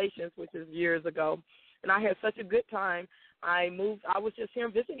Sensations, which is years ago, and I had such a good time. I was just here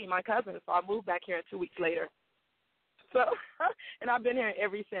visiting my cousin, so I moved back here 2 weeks later. So, and I've been here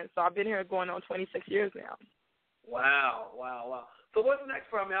ever since. So I've been here going on 26 years now. Wow. So what's next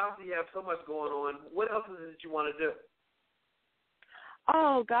for me? Obviously, you have so much going on. What else is it that you want to do?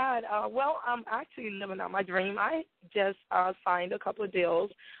 Oh, God. Well, I'm actually living out my dream. I just signed a couple of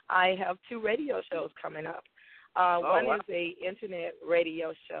deals. I have 2 radio shows coming up. One is a internet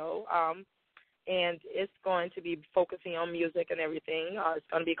radio show, and it's going to be focusing on music and everything. It's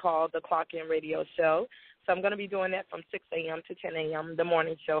going to be called The Clock In Radio Show. So I'm going to be doing that from 6 a.m. to 10 a.m., the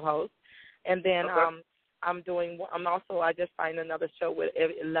morning show host. And then I just signed another show with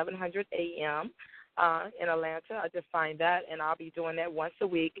 1100 a.m. In Atlanta. I just signed that, and I'll be doing that once a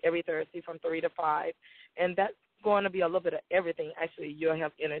week, every Thursday from 3 to 5. And that's going to be a little bit of everything. Actually, you'll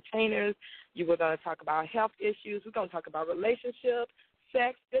have entertainers. We're going to talk about health issues. We're going to talk about relationships,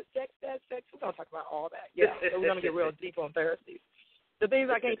 sex, good sex, bad sex. We're going to talk about all that. Yeah, so we're going to get real deep on Thursdays. The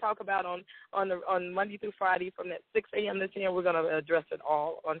things I can't talk about on Monday through Friday from that 6 a.m. to 10, we're going to address it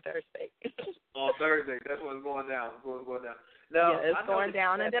all on Thursday. On Thursday, that's what's going down. Now, yeah, it's going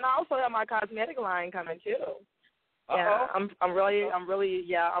down, and then I also have my cosmetic line coming too. Yeah, I'm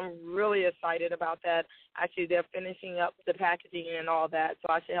really excited about that. Actually, they're finishing up the packaging and all that,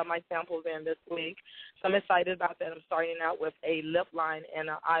 so I should have my samples in this week. So I'm excited about that. I'm starting out with a lip line and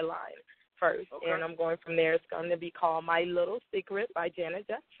an eye line first, and I'm going from there. It's going to be called My Little Secret by Janet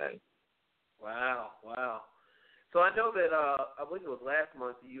Jackson. Wow. So I know that I believe it was last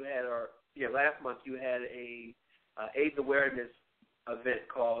month you had a AIDS awareness event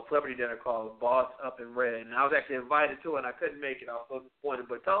called Celebrity Dinner called Boss Up in Red, and I was actually invited to it, and I couldn't make it. I was so disappointed.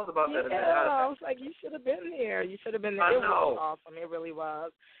 But tell us about that event. I was like, you should have been there. You should have been there. It was awesome. It really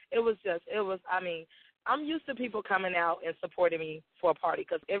was. I mean, I'm used to people coming out and supporting me for a party,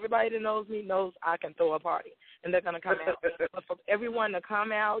 because everybody that knows me knows I can throw a party, and they're going to come out. But for everyone to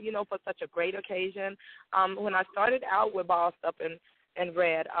come out, you know, for such a great occasion, when I started out with Boss Up in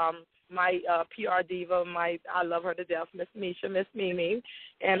Red, my PR diva, I love her to death, Miss Mimi.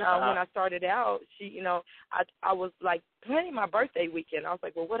 And when I started out, she, you know, I was like planning my birthday weekend. I was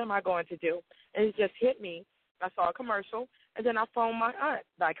like, well, what am I going to do? And it just hit me. I saw a commercial, and then I phoned my aunt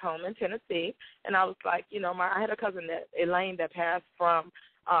back home in Tennessee, and I was like, you know, I had a cousin, Elaine, that passed from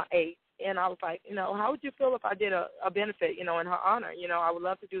AIDS, and I was like, you know, how would you feel if I did a benefit, you know, in her honor? You know, I would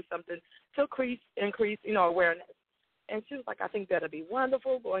love to do something to increase, you know, awareness. And she was like, I think that would be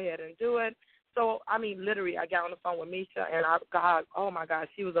wonderful. Go ahead and do it. So, I mean, literally, I got on the phone with Misha, and oh, my God,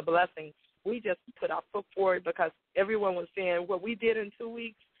 she was a blessing. We just put our foot forward, because everyone was saying what we did in 2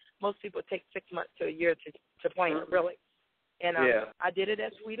 weeks, most people take 6 months to a year to plan it, really. And I did it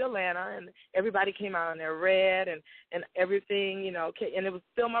at Sweet Atlanta, and everybody came out in their red and everything, you know, and it was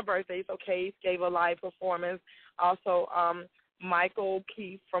still my birthday, so Case gave a live performance. Also, Michael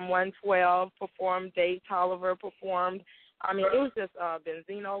Keith from 112 performed, Dave Tolliver performed. I mean, it was just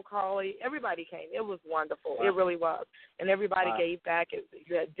Benzino, Carly, everybody came. It was wonderful. Wow. It really was. And everybody gave back.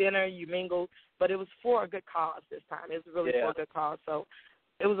 You had dinner, you mingled, but it was for a good cause this time. It was really for a good cause. So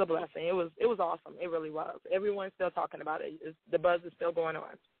it was a blessing. It was awesome. It really was. Everyone's still talking about it. The buzz is still going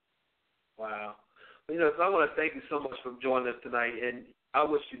on. Wow. Well, you know, so I want to thank you so much for joining us tonight, and I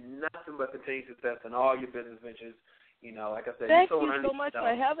wish you nothing but continued success in all your business ventures. You know, like I said, thank you so much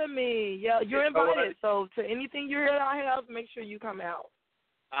for having me. Yeah, you're invited. So to anything you hear I have, make sure you come out.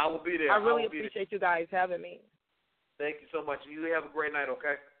 I will be there. I really appreciate you guys having me. Thank you so much. You have a great night,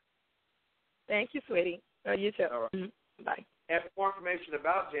 okay? Thank you, sweetie. You too. All right. Mm-hmm. Bye. And for more information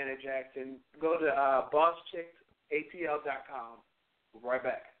about Janet Jackson, go to bosschicksatl.com. We'll be right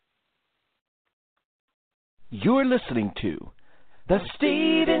back. You're listening to the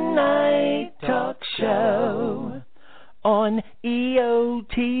Steven Knight Talk Show on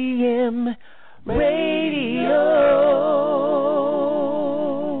EOTM Radio.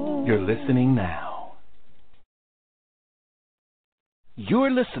 You're listening now.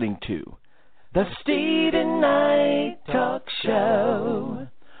 You're listening to the Steven Knight Talk Show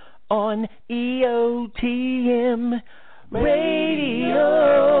on EOTM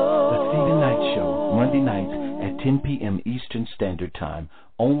Radio. The Steven Knight Show, Monday nights at 10 p.m. Eastern Standard Time,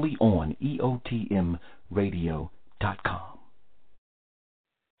 only on EOTMRadio.com.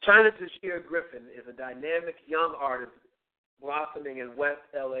 Chyna Tahjere Griffin is a dynamic young artist blossoming in West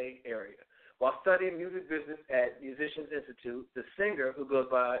L.A. area. While studying music business at Musicians Institute, the singer, who goes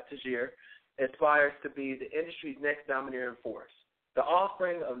by Tahjere, aspires to be the industry's next domineering force. The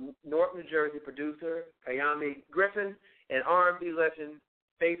offspring of North New Jersey producer Chyna Griffin and R&B legend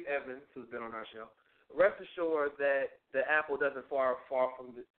Faith Evans, who's been on our show, rest assured that the apple doesn't fall far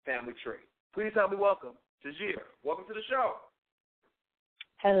from the family tree. Please help me welcome Tahjere. Welcome to the show.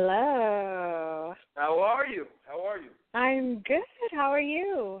 Hello. How are you? I'm good. How are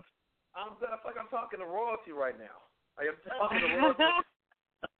you? I'm good. I feel like I'm talking to royalty right now. I am talking to royalty.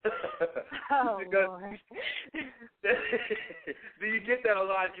 Oh, Lord. Do you get that a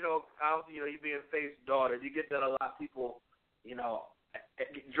lot? You know, you being Faith's daughter, do you get that a lot? People, you know,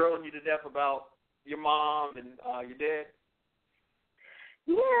 drilling you to death about your mom and your dad?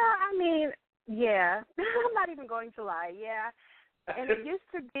 Yeah, I mean, yeah. I'm not even going to lie. Yeah. And it used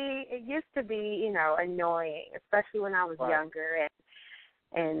to be, you know, annoying, especially when I was younger.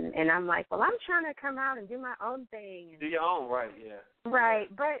 And I'm like, well, I'm trying to come out and do my own thing. Do your own, right? Yeah. Right,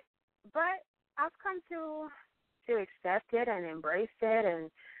 but I've come to accept it and embrace it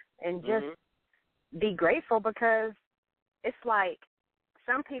and just be grateful, because it's like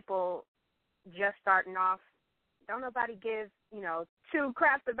some people just starting off, don't nobody give, you know, two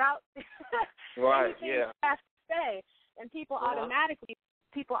craps about right, anything you have to say, and people automatically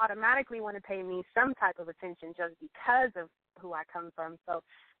want to pay me some type of attention just because of who I come from. So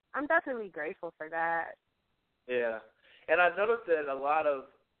I'm definitely grateful for that. Yeah. And I noticed that a lot of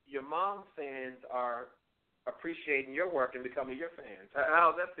your mom's fans are appreciating your work and becoming your fans.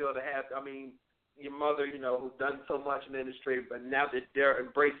 How does that feel to have, I mean, your mother, you know, who's done so much in the industry, but now that they're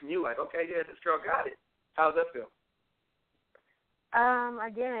embracing you, like, okay, yeah, this girl got it. How does that feel?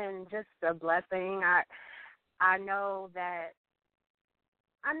 Again, just a blessing. I know that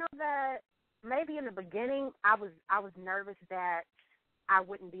maybe in the beginning I was nervous that I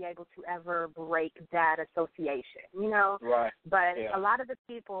wouldn't be able to ever break that association, you know? Right. But a lot of the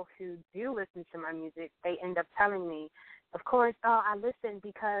people who do listen to my music, they end up telling me, of course, I listened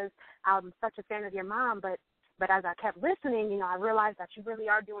because I'm such a fan of your mom, but as I kept listening, you know, I realized that you really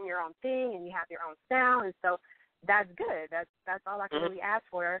are doing your own thing and you have your own sound, and so that's good. That's all I can really ask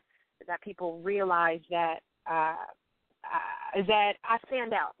for, is that people realize that that I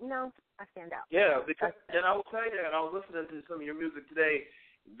stand out, you know? I stand out. Yeah, because, and I will tell you that I was listening to some of your music today,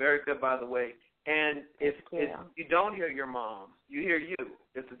 very good, by the way, and if you don't hear your mom, you hear you.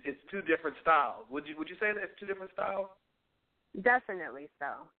 It's two different styles. Would you say that it's two different styles? Definitely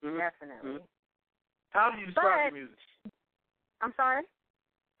so. Definitely. How do you describe your music? I'm sorry?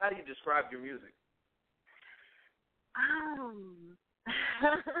 How do you describe your music?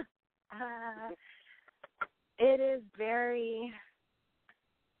 It is very...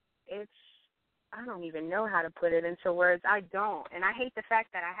 I don't even know how to put it into words. I don't. And I hate the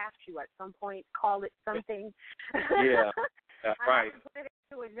fact that I have to, at some point, call it something. Yeah, that's right. I have to put it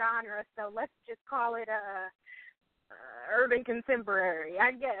into a genre, so let's just call it urban contemporary,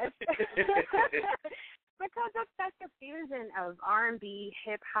 I guess. Because of that fusion of R&B,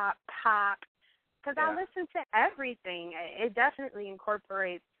 hip-hop, pop. Because I listen to everything. It definitely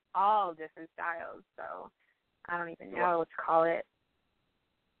incorporates all different styles. So I don't even know what to call it.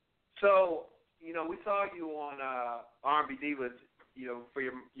 So, you know, we saw you on R&B Divas, you know, for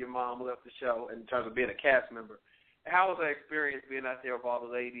your mom left the show in terms of being a cast member. How was that experience being out there with all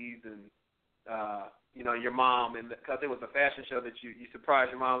the ladies and, you know, your mom? And because it was a fashion show that you surprised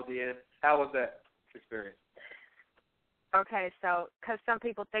your mom at the end. How was that experience? Okay, so because some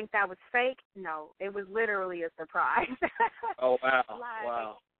people think that was fake, no, it was literally a surprise. Oh, wow.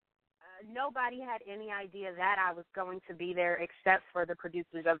 Wow. Nobody had any idea that I was going to be there except for the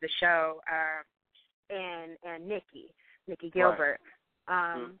producers of the show and Nikki Gilbert.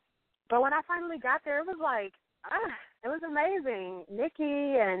 Right. But when I finally got there, it was like, it was amazing.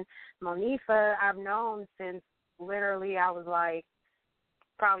 Nikki and Monifa I've known since literally I was like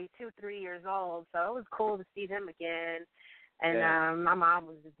probably 2-3 years old, so it was cool to see them again. And my mom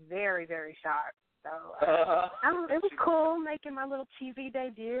was just very, very shocked. So it was cool making my little TV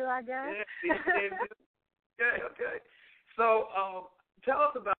debut, I guess. Yeah, okay. So tell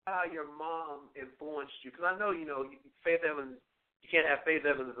us about how your mom influenced you, because I know, you know, Faith Evans, you can't have Faith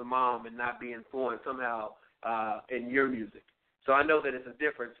Evans as a mom and not be influenced somehow in your music. So I know that it's a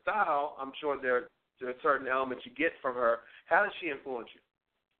different style. I'm sure there are certain elements you get from her. How does she influence you?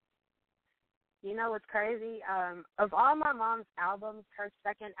 You know what's crazy? Of all my mom's albums, her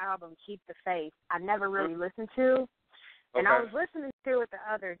second album, Keep the Faith, I never really listened to. And I was listening to it the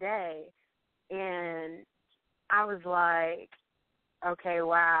other day, and I was like, okay,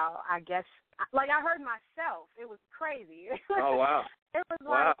 wow, I guess, like I heard myself. It was crazy. Oh, wow. It was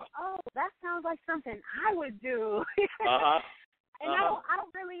like, oh, that sounds like something I would do. And I don't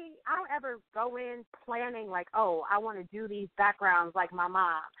ever go in planning like, oh, I want to do these backgrounds like my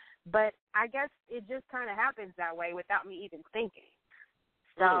mom. But I guess it just kind of happens that way without me even thinking.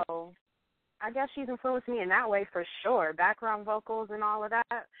 So I guess she's influenced me in that way for sure, background vocals and all of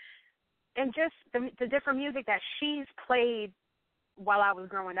that. And just the different music that she's played while I was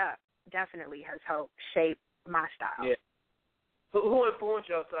growing up definitely has helped shape my style. Yeah. Who influenced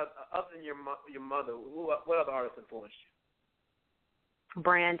you other than your mother? What other artists influenced you?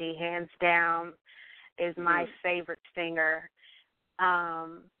 Brandy, hands down, is my favorite singer. I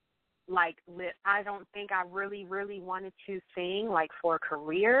don't think I really, really wanted to sing, like, for a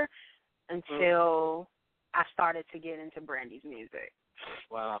career until I started to get into Brandy's music.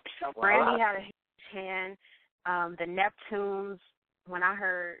 Wow. So Brandy had a huge hand. The Neptunes, when I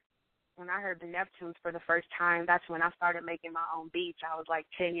heard the Neptunes for the first time, that's when I started making my own beats. I was like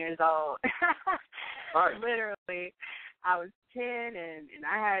 10 years old. Right. Literally. I was 10, and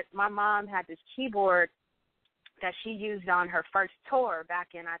my mom had this keyboard that she used on her first tour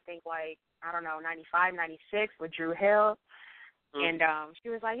back in, I think, 95, 96 with Drew Hill. And she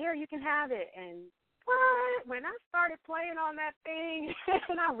was like, here, you can have it. And when I started playing on that thing,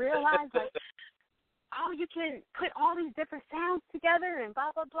 and I realized, like, oh, you can put all these different sounds together and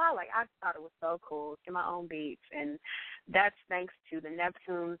blah, blah, blah. Like, I thought it was so cool to get my own beats. And that's thanks to the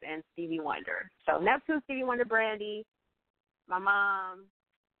Neptunes and Stevie Wonder. So Neptunes, Stevie Wonder, Brandy, my mom,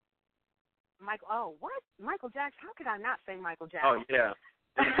 Michael Jackson. How could I not say Michael Jackson? Oh, yeah.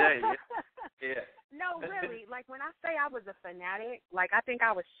 Yeah. No, really. Like, when I say I was a fanatic, like, I think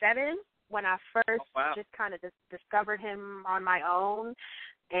I was 7 when I first just kind of discovered him on my own.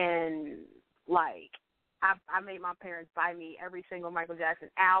 And, like, I made my parents buy me every single Michael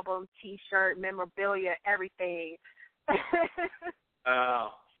Jackson album, T-shirt, memorabilia, everything.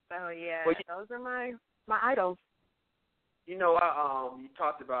 Oh. So, yeah, those are my idols. You know, you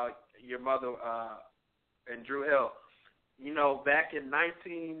talked about your mother and Drew Hill. You know, back in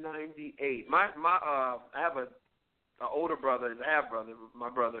 1998, I have an older brother, and a half brother, my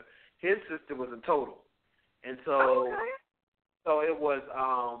brother. His sister was in Total, and so it was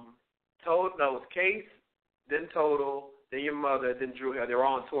Total. No, it was Case, then Total, then your mother, then Drew Hill. They were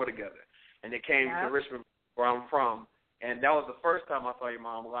all on tour together, and they came to Richmond, where I'm from. And that was the first time I saw your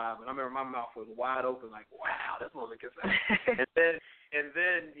mom live. And I remember my mouth was wide open, like, wow, this woman can sing. and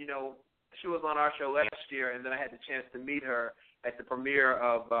then, you know, she was on our show last year, and then I had the chance to meet her at the premiere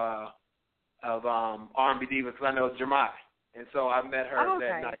of R&B Divas, because I know Jermai. And so I met her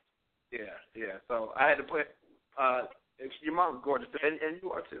that night. Yeah. So I had to put your mom's gorgeous, and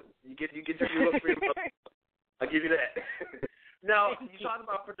you are too. You get your look for your mother. I'll give you that. Now, you talked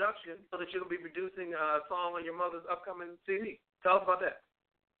about production, so that you'll be producing a song on your mother's upcoming CD. Tell us about that.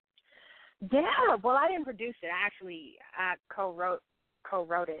 Yeah, well, I didn't produce it. I co-wrote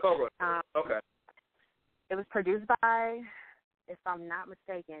it. Okay. It was produced by, if I'm not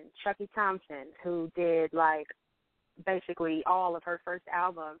mistaken, Chucky Thompson, who did like basically all of her first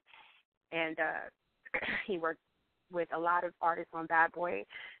album, and he worked with a lot of artists on Bad Boy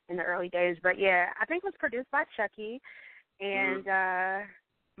in the early days. But yeah, I think it was produced by Chucky, and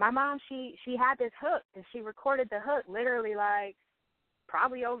my mom, she had this hook, and she recorded the hook literally like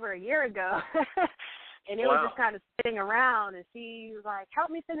probably over a year ago, and it was just kind of sitting around, and she was like, help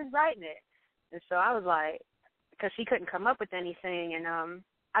me finish writing it. And so I was like, because she couldn't come up with anything, and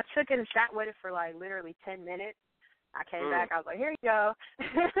I took it and sat with it for like literally 10 minutes. I came back, I was like, here you go.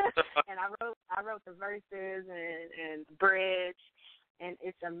 And I wrote the verses and the bridge, and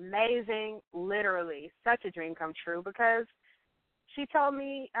it's amazing, literally, such a dream come true, because she told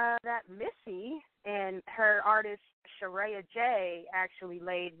me that Missy and her artist Sharaya J actually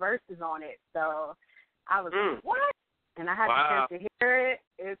laid verses on it. So I was like, what? And I had the chance to hear it.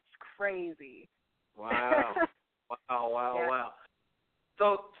 It's crazy. Wow. Wow.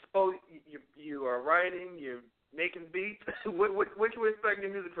 So you are writing, you're making beats. What you expect new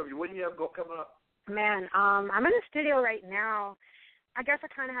music from you? What do you have coming up? Man, I'm in the studio right now. I guess I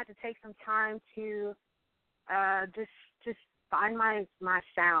kind of had to take some time to just find my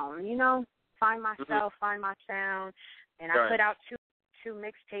sound, find myself, find my sound. And I put out two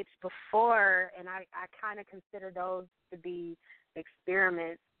mixtapes before, and I kind of consider those to be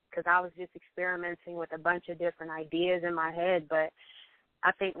experiments, because I was just experimenting with a bunch of different ideas in my head. But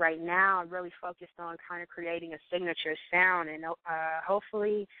I think right now I'm really focused on kind of creating a signature sound, and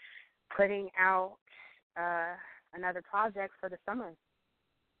hopefully putting out another project for the summer.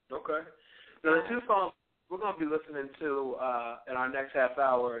 Okay. Now, the two songs we're going to be listening to in our next half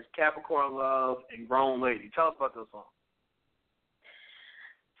hour is Capricorn Love and Grown Lady. Tell us about those songs.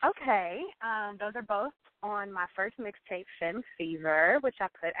 Okay. Those are both on my first mixtape, Femme Fever, which I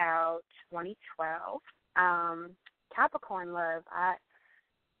put out 2012. Capricorn Love,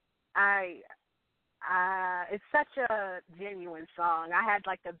 it's such a genuine song. I had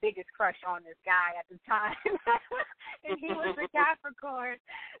like the biggest crush on this guy at the time, and he was a Capricorn.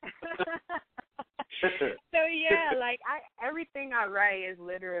 So yeah, like everything I write is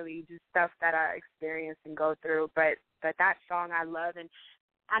literally just stuff that I experience and go through. But that song I love, and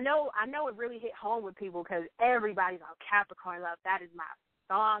I know it really hit home with people, because everybody's on Capricorn Love. That is my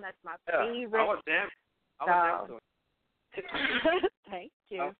song. That's my favorite. I was damn to it. Thank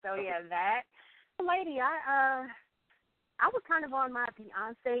you. So yeah, that lady, I was kind of on my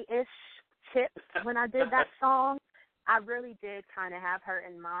Beyonce-ish tip when I did that song. I really did kind of have her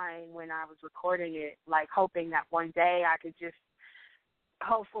in mind when I was recording it, like hoping that one day I could just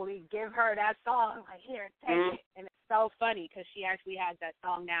hopefully give her that song, like, here, take it. And it's so funny, because she actually has that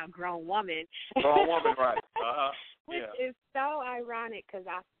song now, Grown Woman. Grown Woman, right. Which is so ironic, because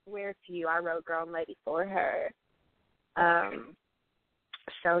I swear to you, I wrote Grown Lady for her.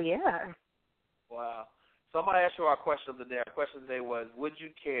 So, yeah. Wow. So I'm going to ask you our question of the day. Our question of the day was, would you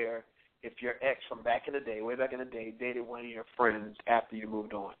care if your ex from back in the day, way back in the day, dated one of your friends after you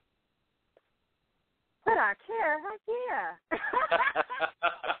moved on? Would I care? Heck yeah.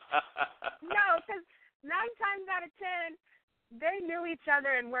 No, because 9 times out of 10, they knew each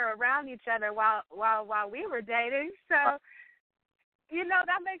other and were around each other while we were dating. So,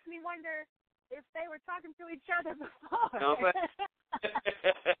 that makes me wonder if they were talking to each other before.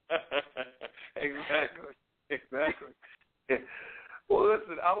 Exactly. Well,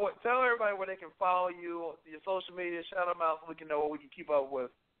 listen, I want tell everybody where they can follow you, your social media, shout them out so we can know what we can keep up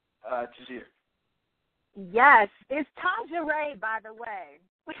with Tahjere. Yes, it's Tahjere, by the way.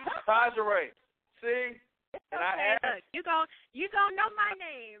 Tahjere. See? It's okay. Look, you gonna know my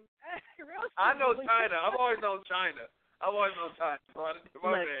name. I know Chyna. I've always known Chyna.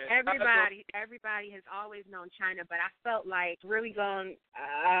 Look, everybody has always known Chyna, but I felt like really going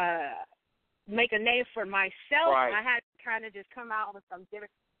make a name for myself. Right. I had to kind of just come out with some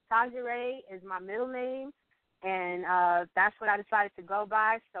different. Tahjere is my middle name, and that's what I decided to go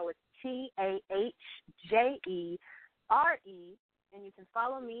by. So it's Tahjere, and you can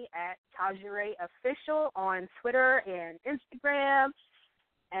follow me at Tahjere Official on Twitter and Instagram,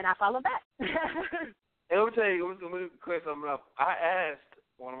 and I follow back. And let me tell you, let me clear something up. I asked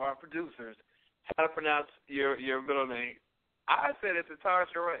one of our producers how to pronounce your middle name. I said it's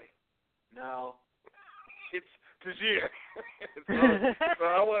Tahjere. No, it's Tahjere. so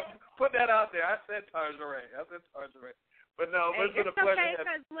I want to put that out there. I said Tahjere. But no, it's been a pleasure. Okay,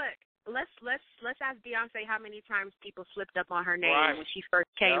 because look, let's ask Beyonce how many times people slipped up on her name when she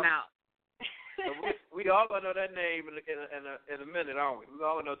first came out. So we all gonna know that name in a minute, aren't we? We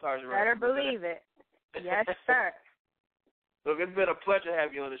all gonna know Tahjere. Better believe it. Yes, sir. Look, it's been a pleasure to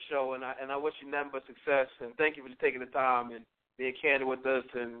have you on the show, and I wish you nothing but success. And thank you for taking the time and being candid with us,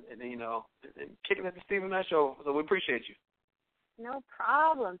 and kicking at the Stephen Knight Show. So we appreciate you. No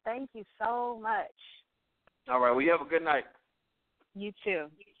problem. Thank you so much. All right. Well, you have a good night. You too.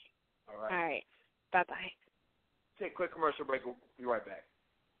 All right. All right. Bye-bye. Take a quick commercial break. We'll be right back.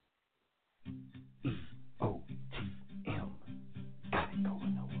 EOTM. Got it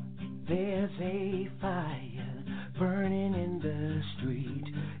going on. There's a fire burning in the street.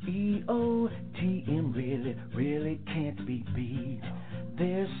 EOTM really can't be beat.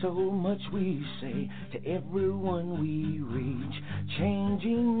 There's so much we say to everyone we reach,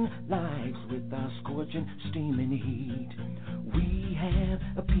 changing lives with our scorching, steaming heat. We have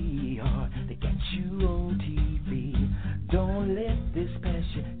a PR that gets you on TV. Don't let this pass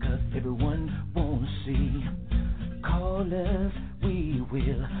you, 'cause everyone wanna see. Call us, we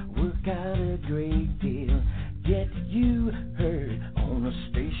will work out a great deal. Get you heard on a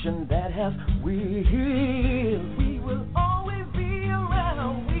station that has wheels. We will always be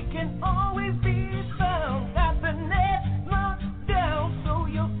around. We can always be found. Got the net locked down, so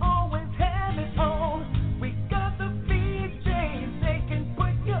you'll always have it on. We got the VJs, they can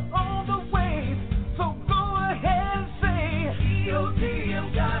put you on the wave. So go ahead and say,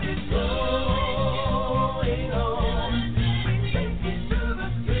 EOTM got it going on. We take it to the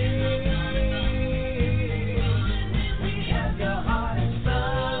street. We have your heart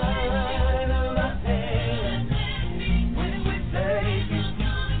inside of our hands. When we take it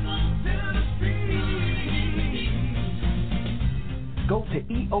to the street. Go to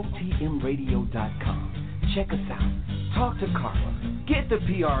EOTMradio.com. Check us out. Talk to Carla. Get the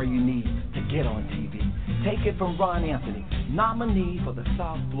PR you need to get on TV. Take it from Ron Anthony, nominee for the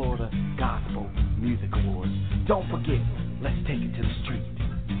South Florida Gospel Music Awards. Don't forget, let's take it to the street.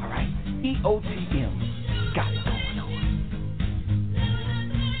 All right? EOTM got it going on.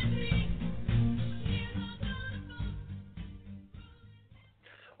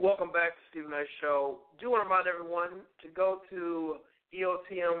 Welcome back to Stephen Knight Show. Do want to remind everyone to go to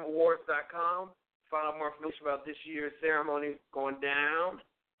EOTMawards.com. Find out more information about this year's ceremony going down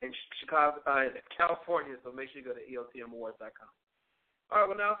in California. So make sure you go to EOTMawards.com. All right,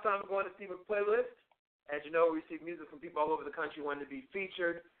 well, now it's time to go on to Stephen's playlist. As you know, we receive music from people all over the country wanting to be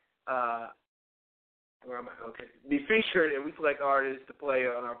featured. Where am I? Okay. Be featured, and we select artists to play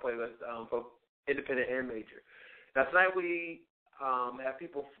on our playlist, both independent and major. Now, tonight we have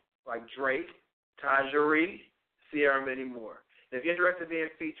people like Drake, Tahjere, Sierra, and many more. And if you're interested in being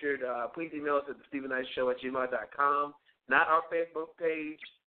featured, please email us at thestephenknightshow@gmail.com. Not our Facebook page,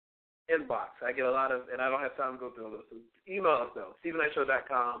 inbox. I get a lot of, and I don't have time to go through all those. So email us, though,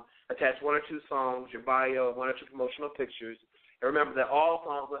 stephenknightshow.com. Attach 1 or 2 songs, your bio, 1 or 2 promotional pictures. And remember that all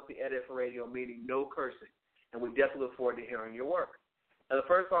songs must be edited for radio, meaning no cursing. And we definitely look forward to hearing your work. Now, the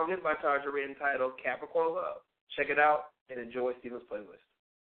first song is by Tahjere entitled Capricorn Love. Check it out and enjoy Stephen's playlist.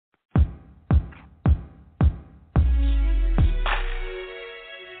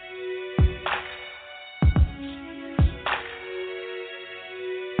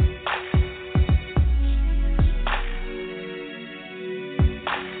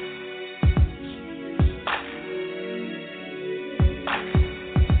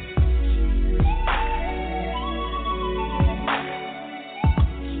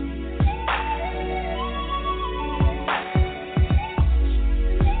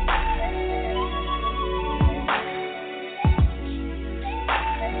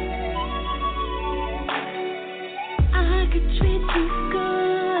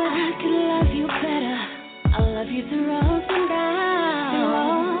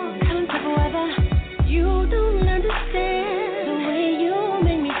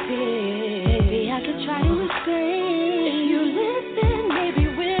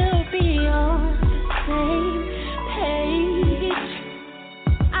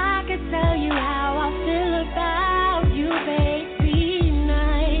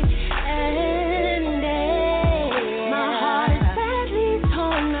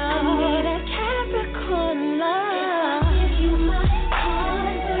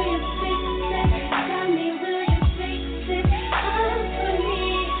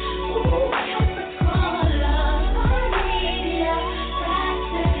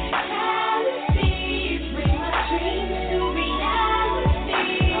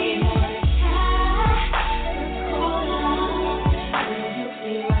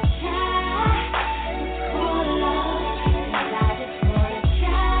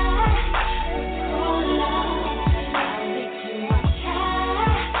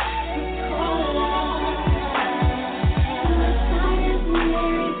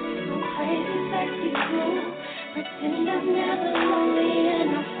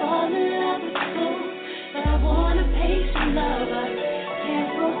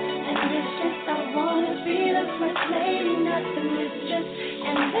 the first lady, not the mistress.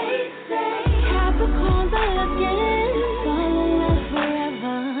 And they say Capricorns are looking, fall in love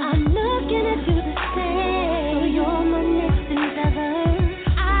forever. I'm looking to do the same, so you're my next endeavor.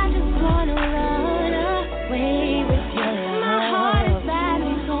 I just wanna run away with your love. My heart is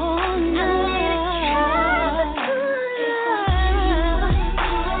badly torn. I need a Capricorn love.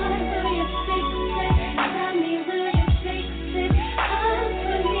 Will you fix it? Tell me, will you fix it? Come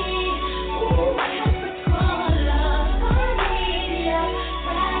for me. Ooh, Capricorn love. I need ya.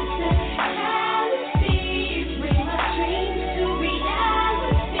 Practicality. Bring my dreams to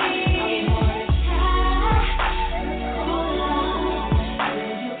reality. I want a Capricorn love.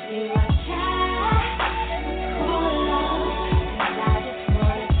 Will you be my Capricorn love? 'Cause I just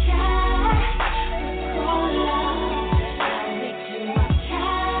want a Capricorn love. I'll make you my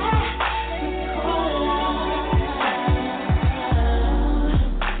Capricorn love.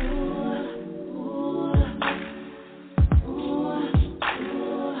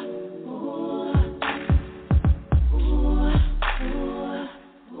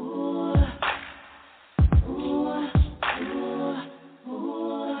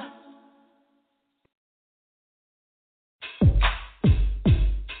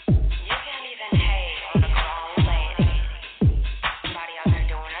 You can't even hate on a grown lady. Somebody out there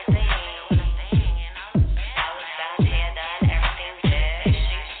doing her thing, you know. Nails done, hair done, everything good.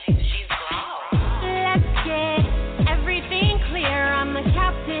 She's grown. Let's get everything clear. I'm the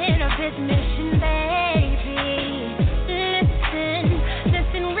captain of this mission, baby.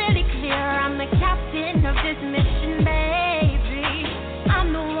 Listen really clear. I'm the captain of this mission, baby.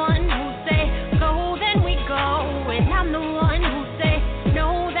 I'm the one who say go, then we go, and I'm the one who say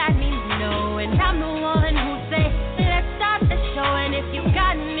no, that means no, and I'm the one who say let's start the show. And if you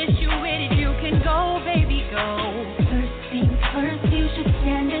got an issue with it, you can go, baby, go. First things first, you should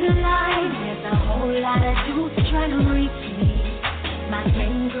stand in line. There's a whole lot of dudes trying to reach me. My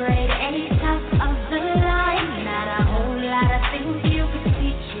game grade A, top of the line. Not a whole lot of things you could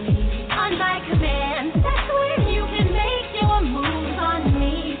teach me. On my command, that's when you can make your moves on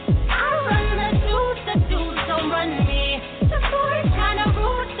me. I run the dudes don't run me. The boys kinda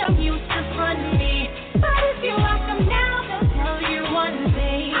rude, some used to front me. But if you ask them now, they'll tell you one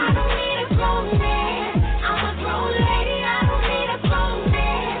thing. I don't need a grown man, I'm a grown lady. I don't need a grown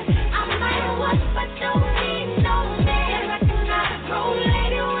man. I might have one, but don't need no man. Recognize a grown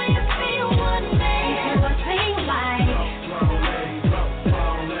lady when you see one man. You do a thing like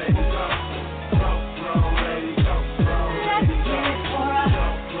let's get it for a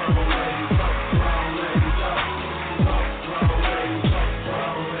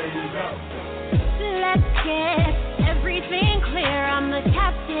let's get everything clear. I'm the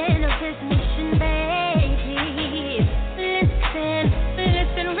captain of this mission, baby.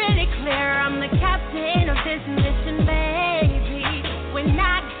 Listen really clear. I'm the captain of this mission, baby. When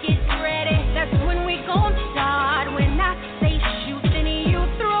I get ready, that's when we gon' start. When I say shoot, then you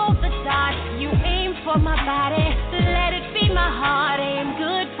throw the dart. You aim for my body, let it be my heart. Aim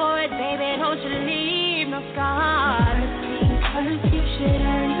good for it, baby. Don't you leave no scars. First things first, you should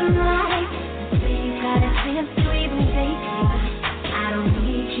earn the right. So you got a chance to even date me. I don't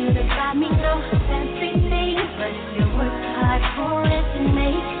need you to buy me no fancy things, but if you work hard for it, then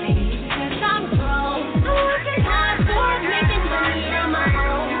make things. 'Cause I'm grown, I'm working hard for it, making money on my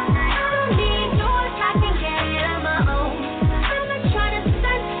own. I don't need yours, I can get it on my own. I'm not trying to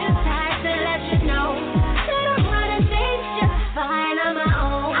sensitize to let you know that I'm running things just fine on my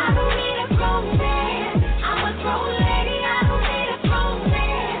own. I don't need a grown man, I'm a grown lady. I don't need a grown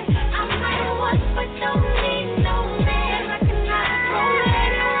man. I might have one, but don't need no man. Recognize a grown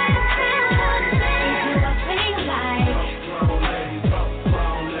lady when I see one man. You do a thing like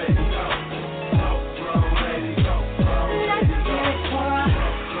let's get it for a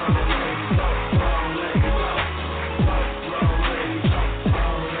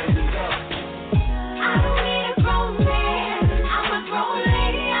I don't need a grown man, I'm a grown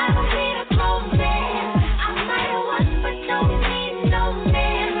lady. I don't need a grown man. I might have one, but don't need no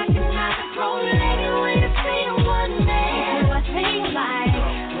man. Recognize a grown lady when you see one man. Do a thing like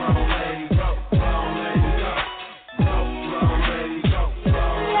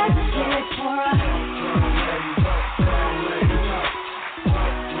let's get it for a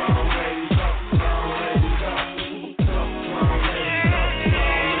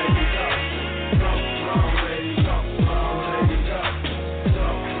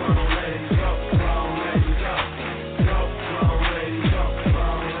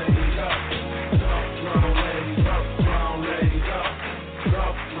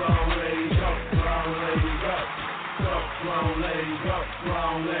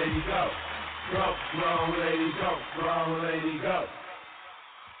Grown lady, go. Go, wrong lady, go, wrong lady, go.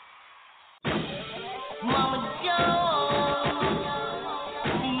 Mama Joe,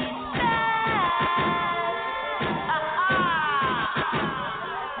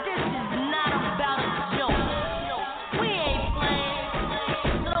 this is not about a joke. We ain't playing,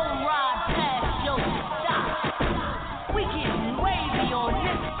 so don't ride past your stop. We getting wavy on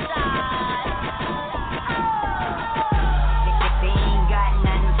this side. They ain't got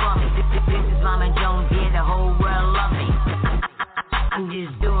nothing for me. This is Mama Jones, yeah, the whole world love me. I'm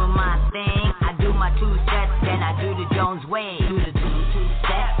just doing my thing. I do my 2 steps, then I do the Jones way. Do the 2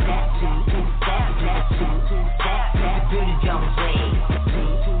 step, step, 2 step, step, 2 step, step, do the Jones way.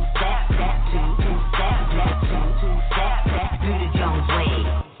 2 step, step, 2 step, step, 2 step, step, do the Jones way.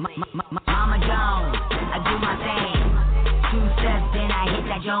 Mama Jones, I do my thing. 2 steps, then I hit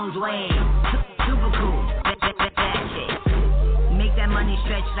that Jones way. Super cool, that shit. Make that money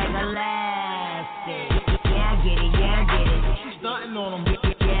stretch like elastic. Yeah, I get it, yeah, I get it. Stunting on them.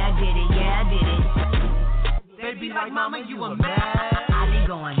 Yeah, I did it, yeah, I did it. They be like, mama, you a man. I be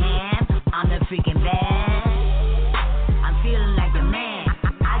going ham, I'm the freaking best. I'm feeling like a man.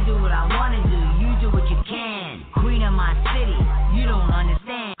 I do what I wanna do, you do what you can. Queen of my city, you don't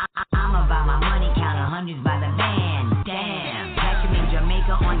understand. I'm about my money, counting hundreds by the van. Damn, catch him in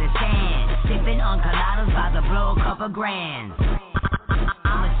Jamaica on the sand. Sipping on coladas, about to blow a couple grand.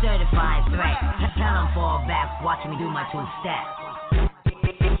 I'm a certified threat. Tell them fall back, watch me do my 2 steps.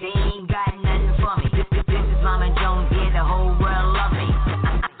 They ain't got nothing for me. This is Mama Jones, yeah, the whole world love me.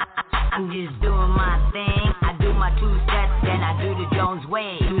 I'm just doing my thing. I do my 2 steps, then I do the Jones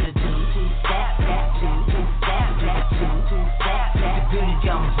way. Do the 2 step, step, 2 step, step, 2 step, step, do the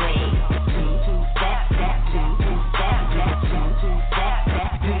Jones way. 2 step, step, 2 step, step, 2 step,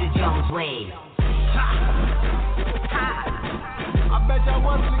 step, do the Jones way. I bet y'all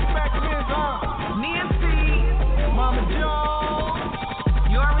wasn't expecting this, huh? Me and P, Mama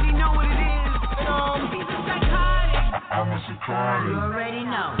Jones. you already know what it is. He's a psychotic. I'm a psychotic. You already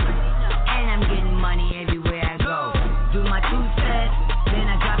know. And I'm getting money everywhere I go. Do my 2 steps,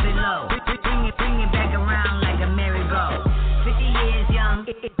 then I drop it low. Bring it back around like a merry-go. 50 years young,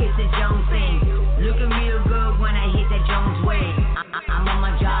 it's a Jones thing. Looking real good when I hit that Jones way. I'm on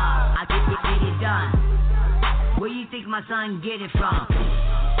my job, I get it done. Where you think my son get it from?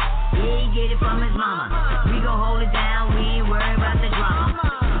 He get it from his mama. We gon' hold it down, we ain't worried about the drama.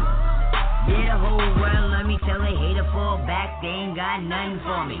 Yeah, the whole world let me tell a hater fall back, they ain't got nothing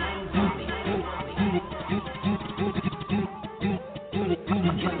for me.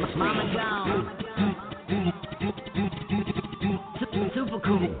 It's Mama Jones. Super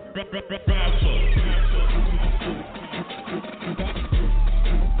cool, bad shit.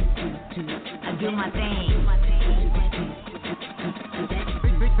 I do my thing.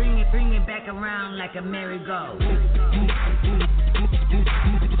 Bring it back around like a merry-go.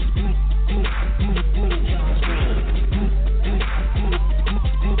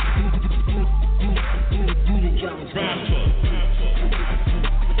 Bad shit.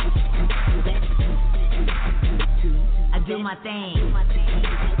 I do my thing.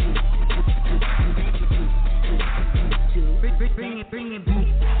 Bring it.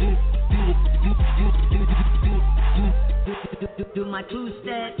 Do my 2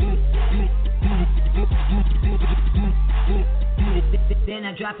 steps. Then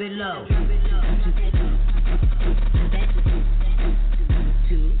I drop it low.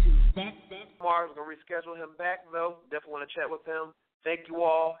 Tomorrow's gonna reschedule him back though. Definitely want to chat with him. Thank you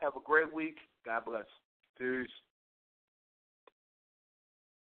all. Have a great week. God bless. Peace.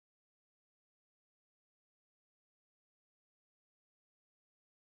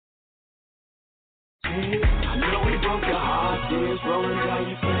 I know we broke your heart, tears rolling down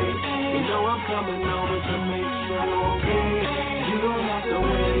your face. You know I'm coming over to make sure you're okay. You don't have to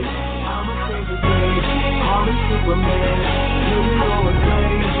wait, I'ma save the day. Call me Superman, you can go and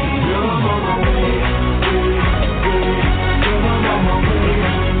play. Girl, I'm on my way, girl, I'm on my way,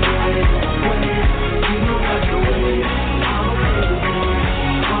 you don't have to wait, I'ma save the day.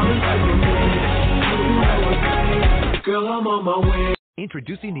 Call me Superman, you can go and play. Girl, I'm on my way.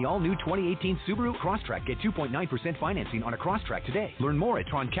 Introducing the all-new 2018 Subaru Crosstrek. Get 2.9% financing on a Crosstrek today. Learn more at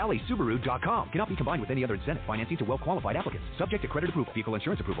TroncaliSubaru.com. Cannot be combined with any other incentive financing to well-qualified applicants. Subject to credit approval, vehicle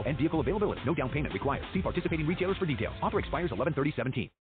insurance approval, and vehicle availability. No down payment required. See participating retailers for details. Offer expires 11/30/17.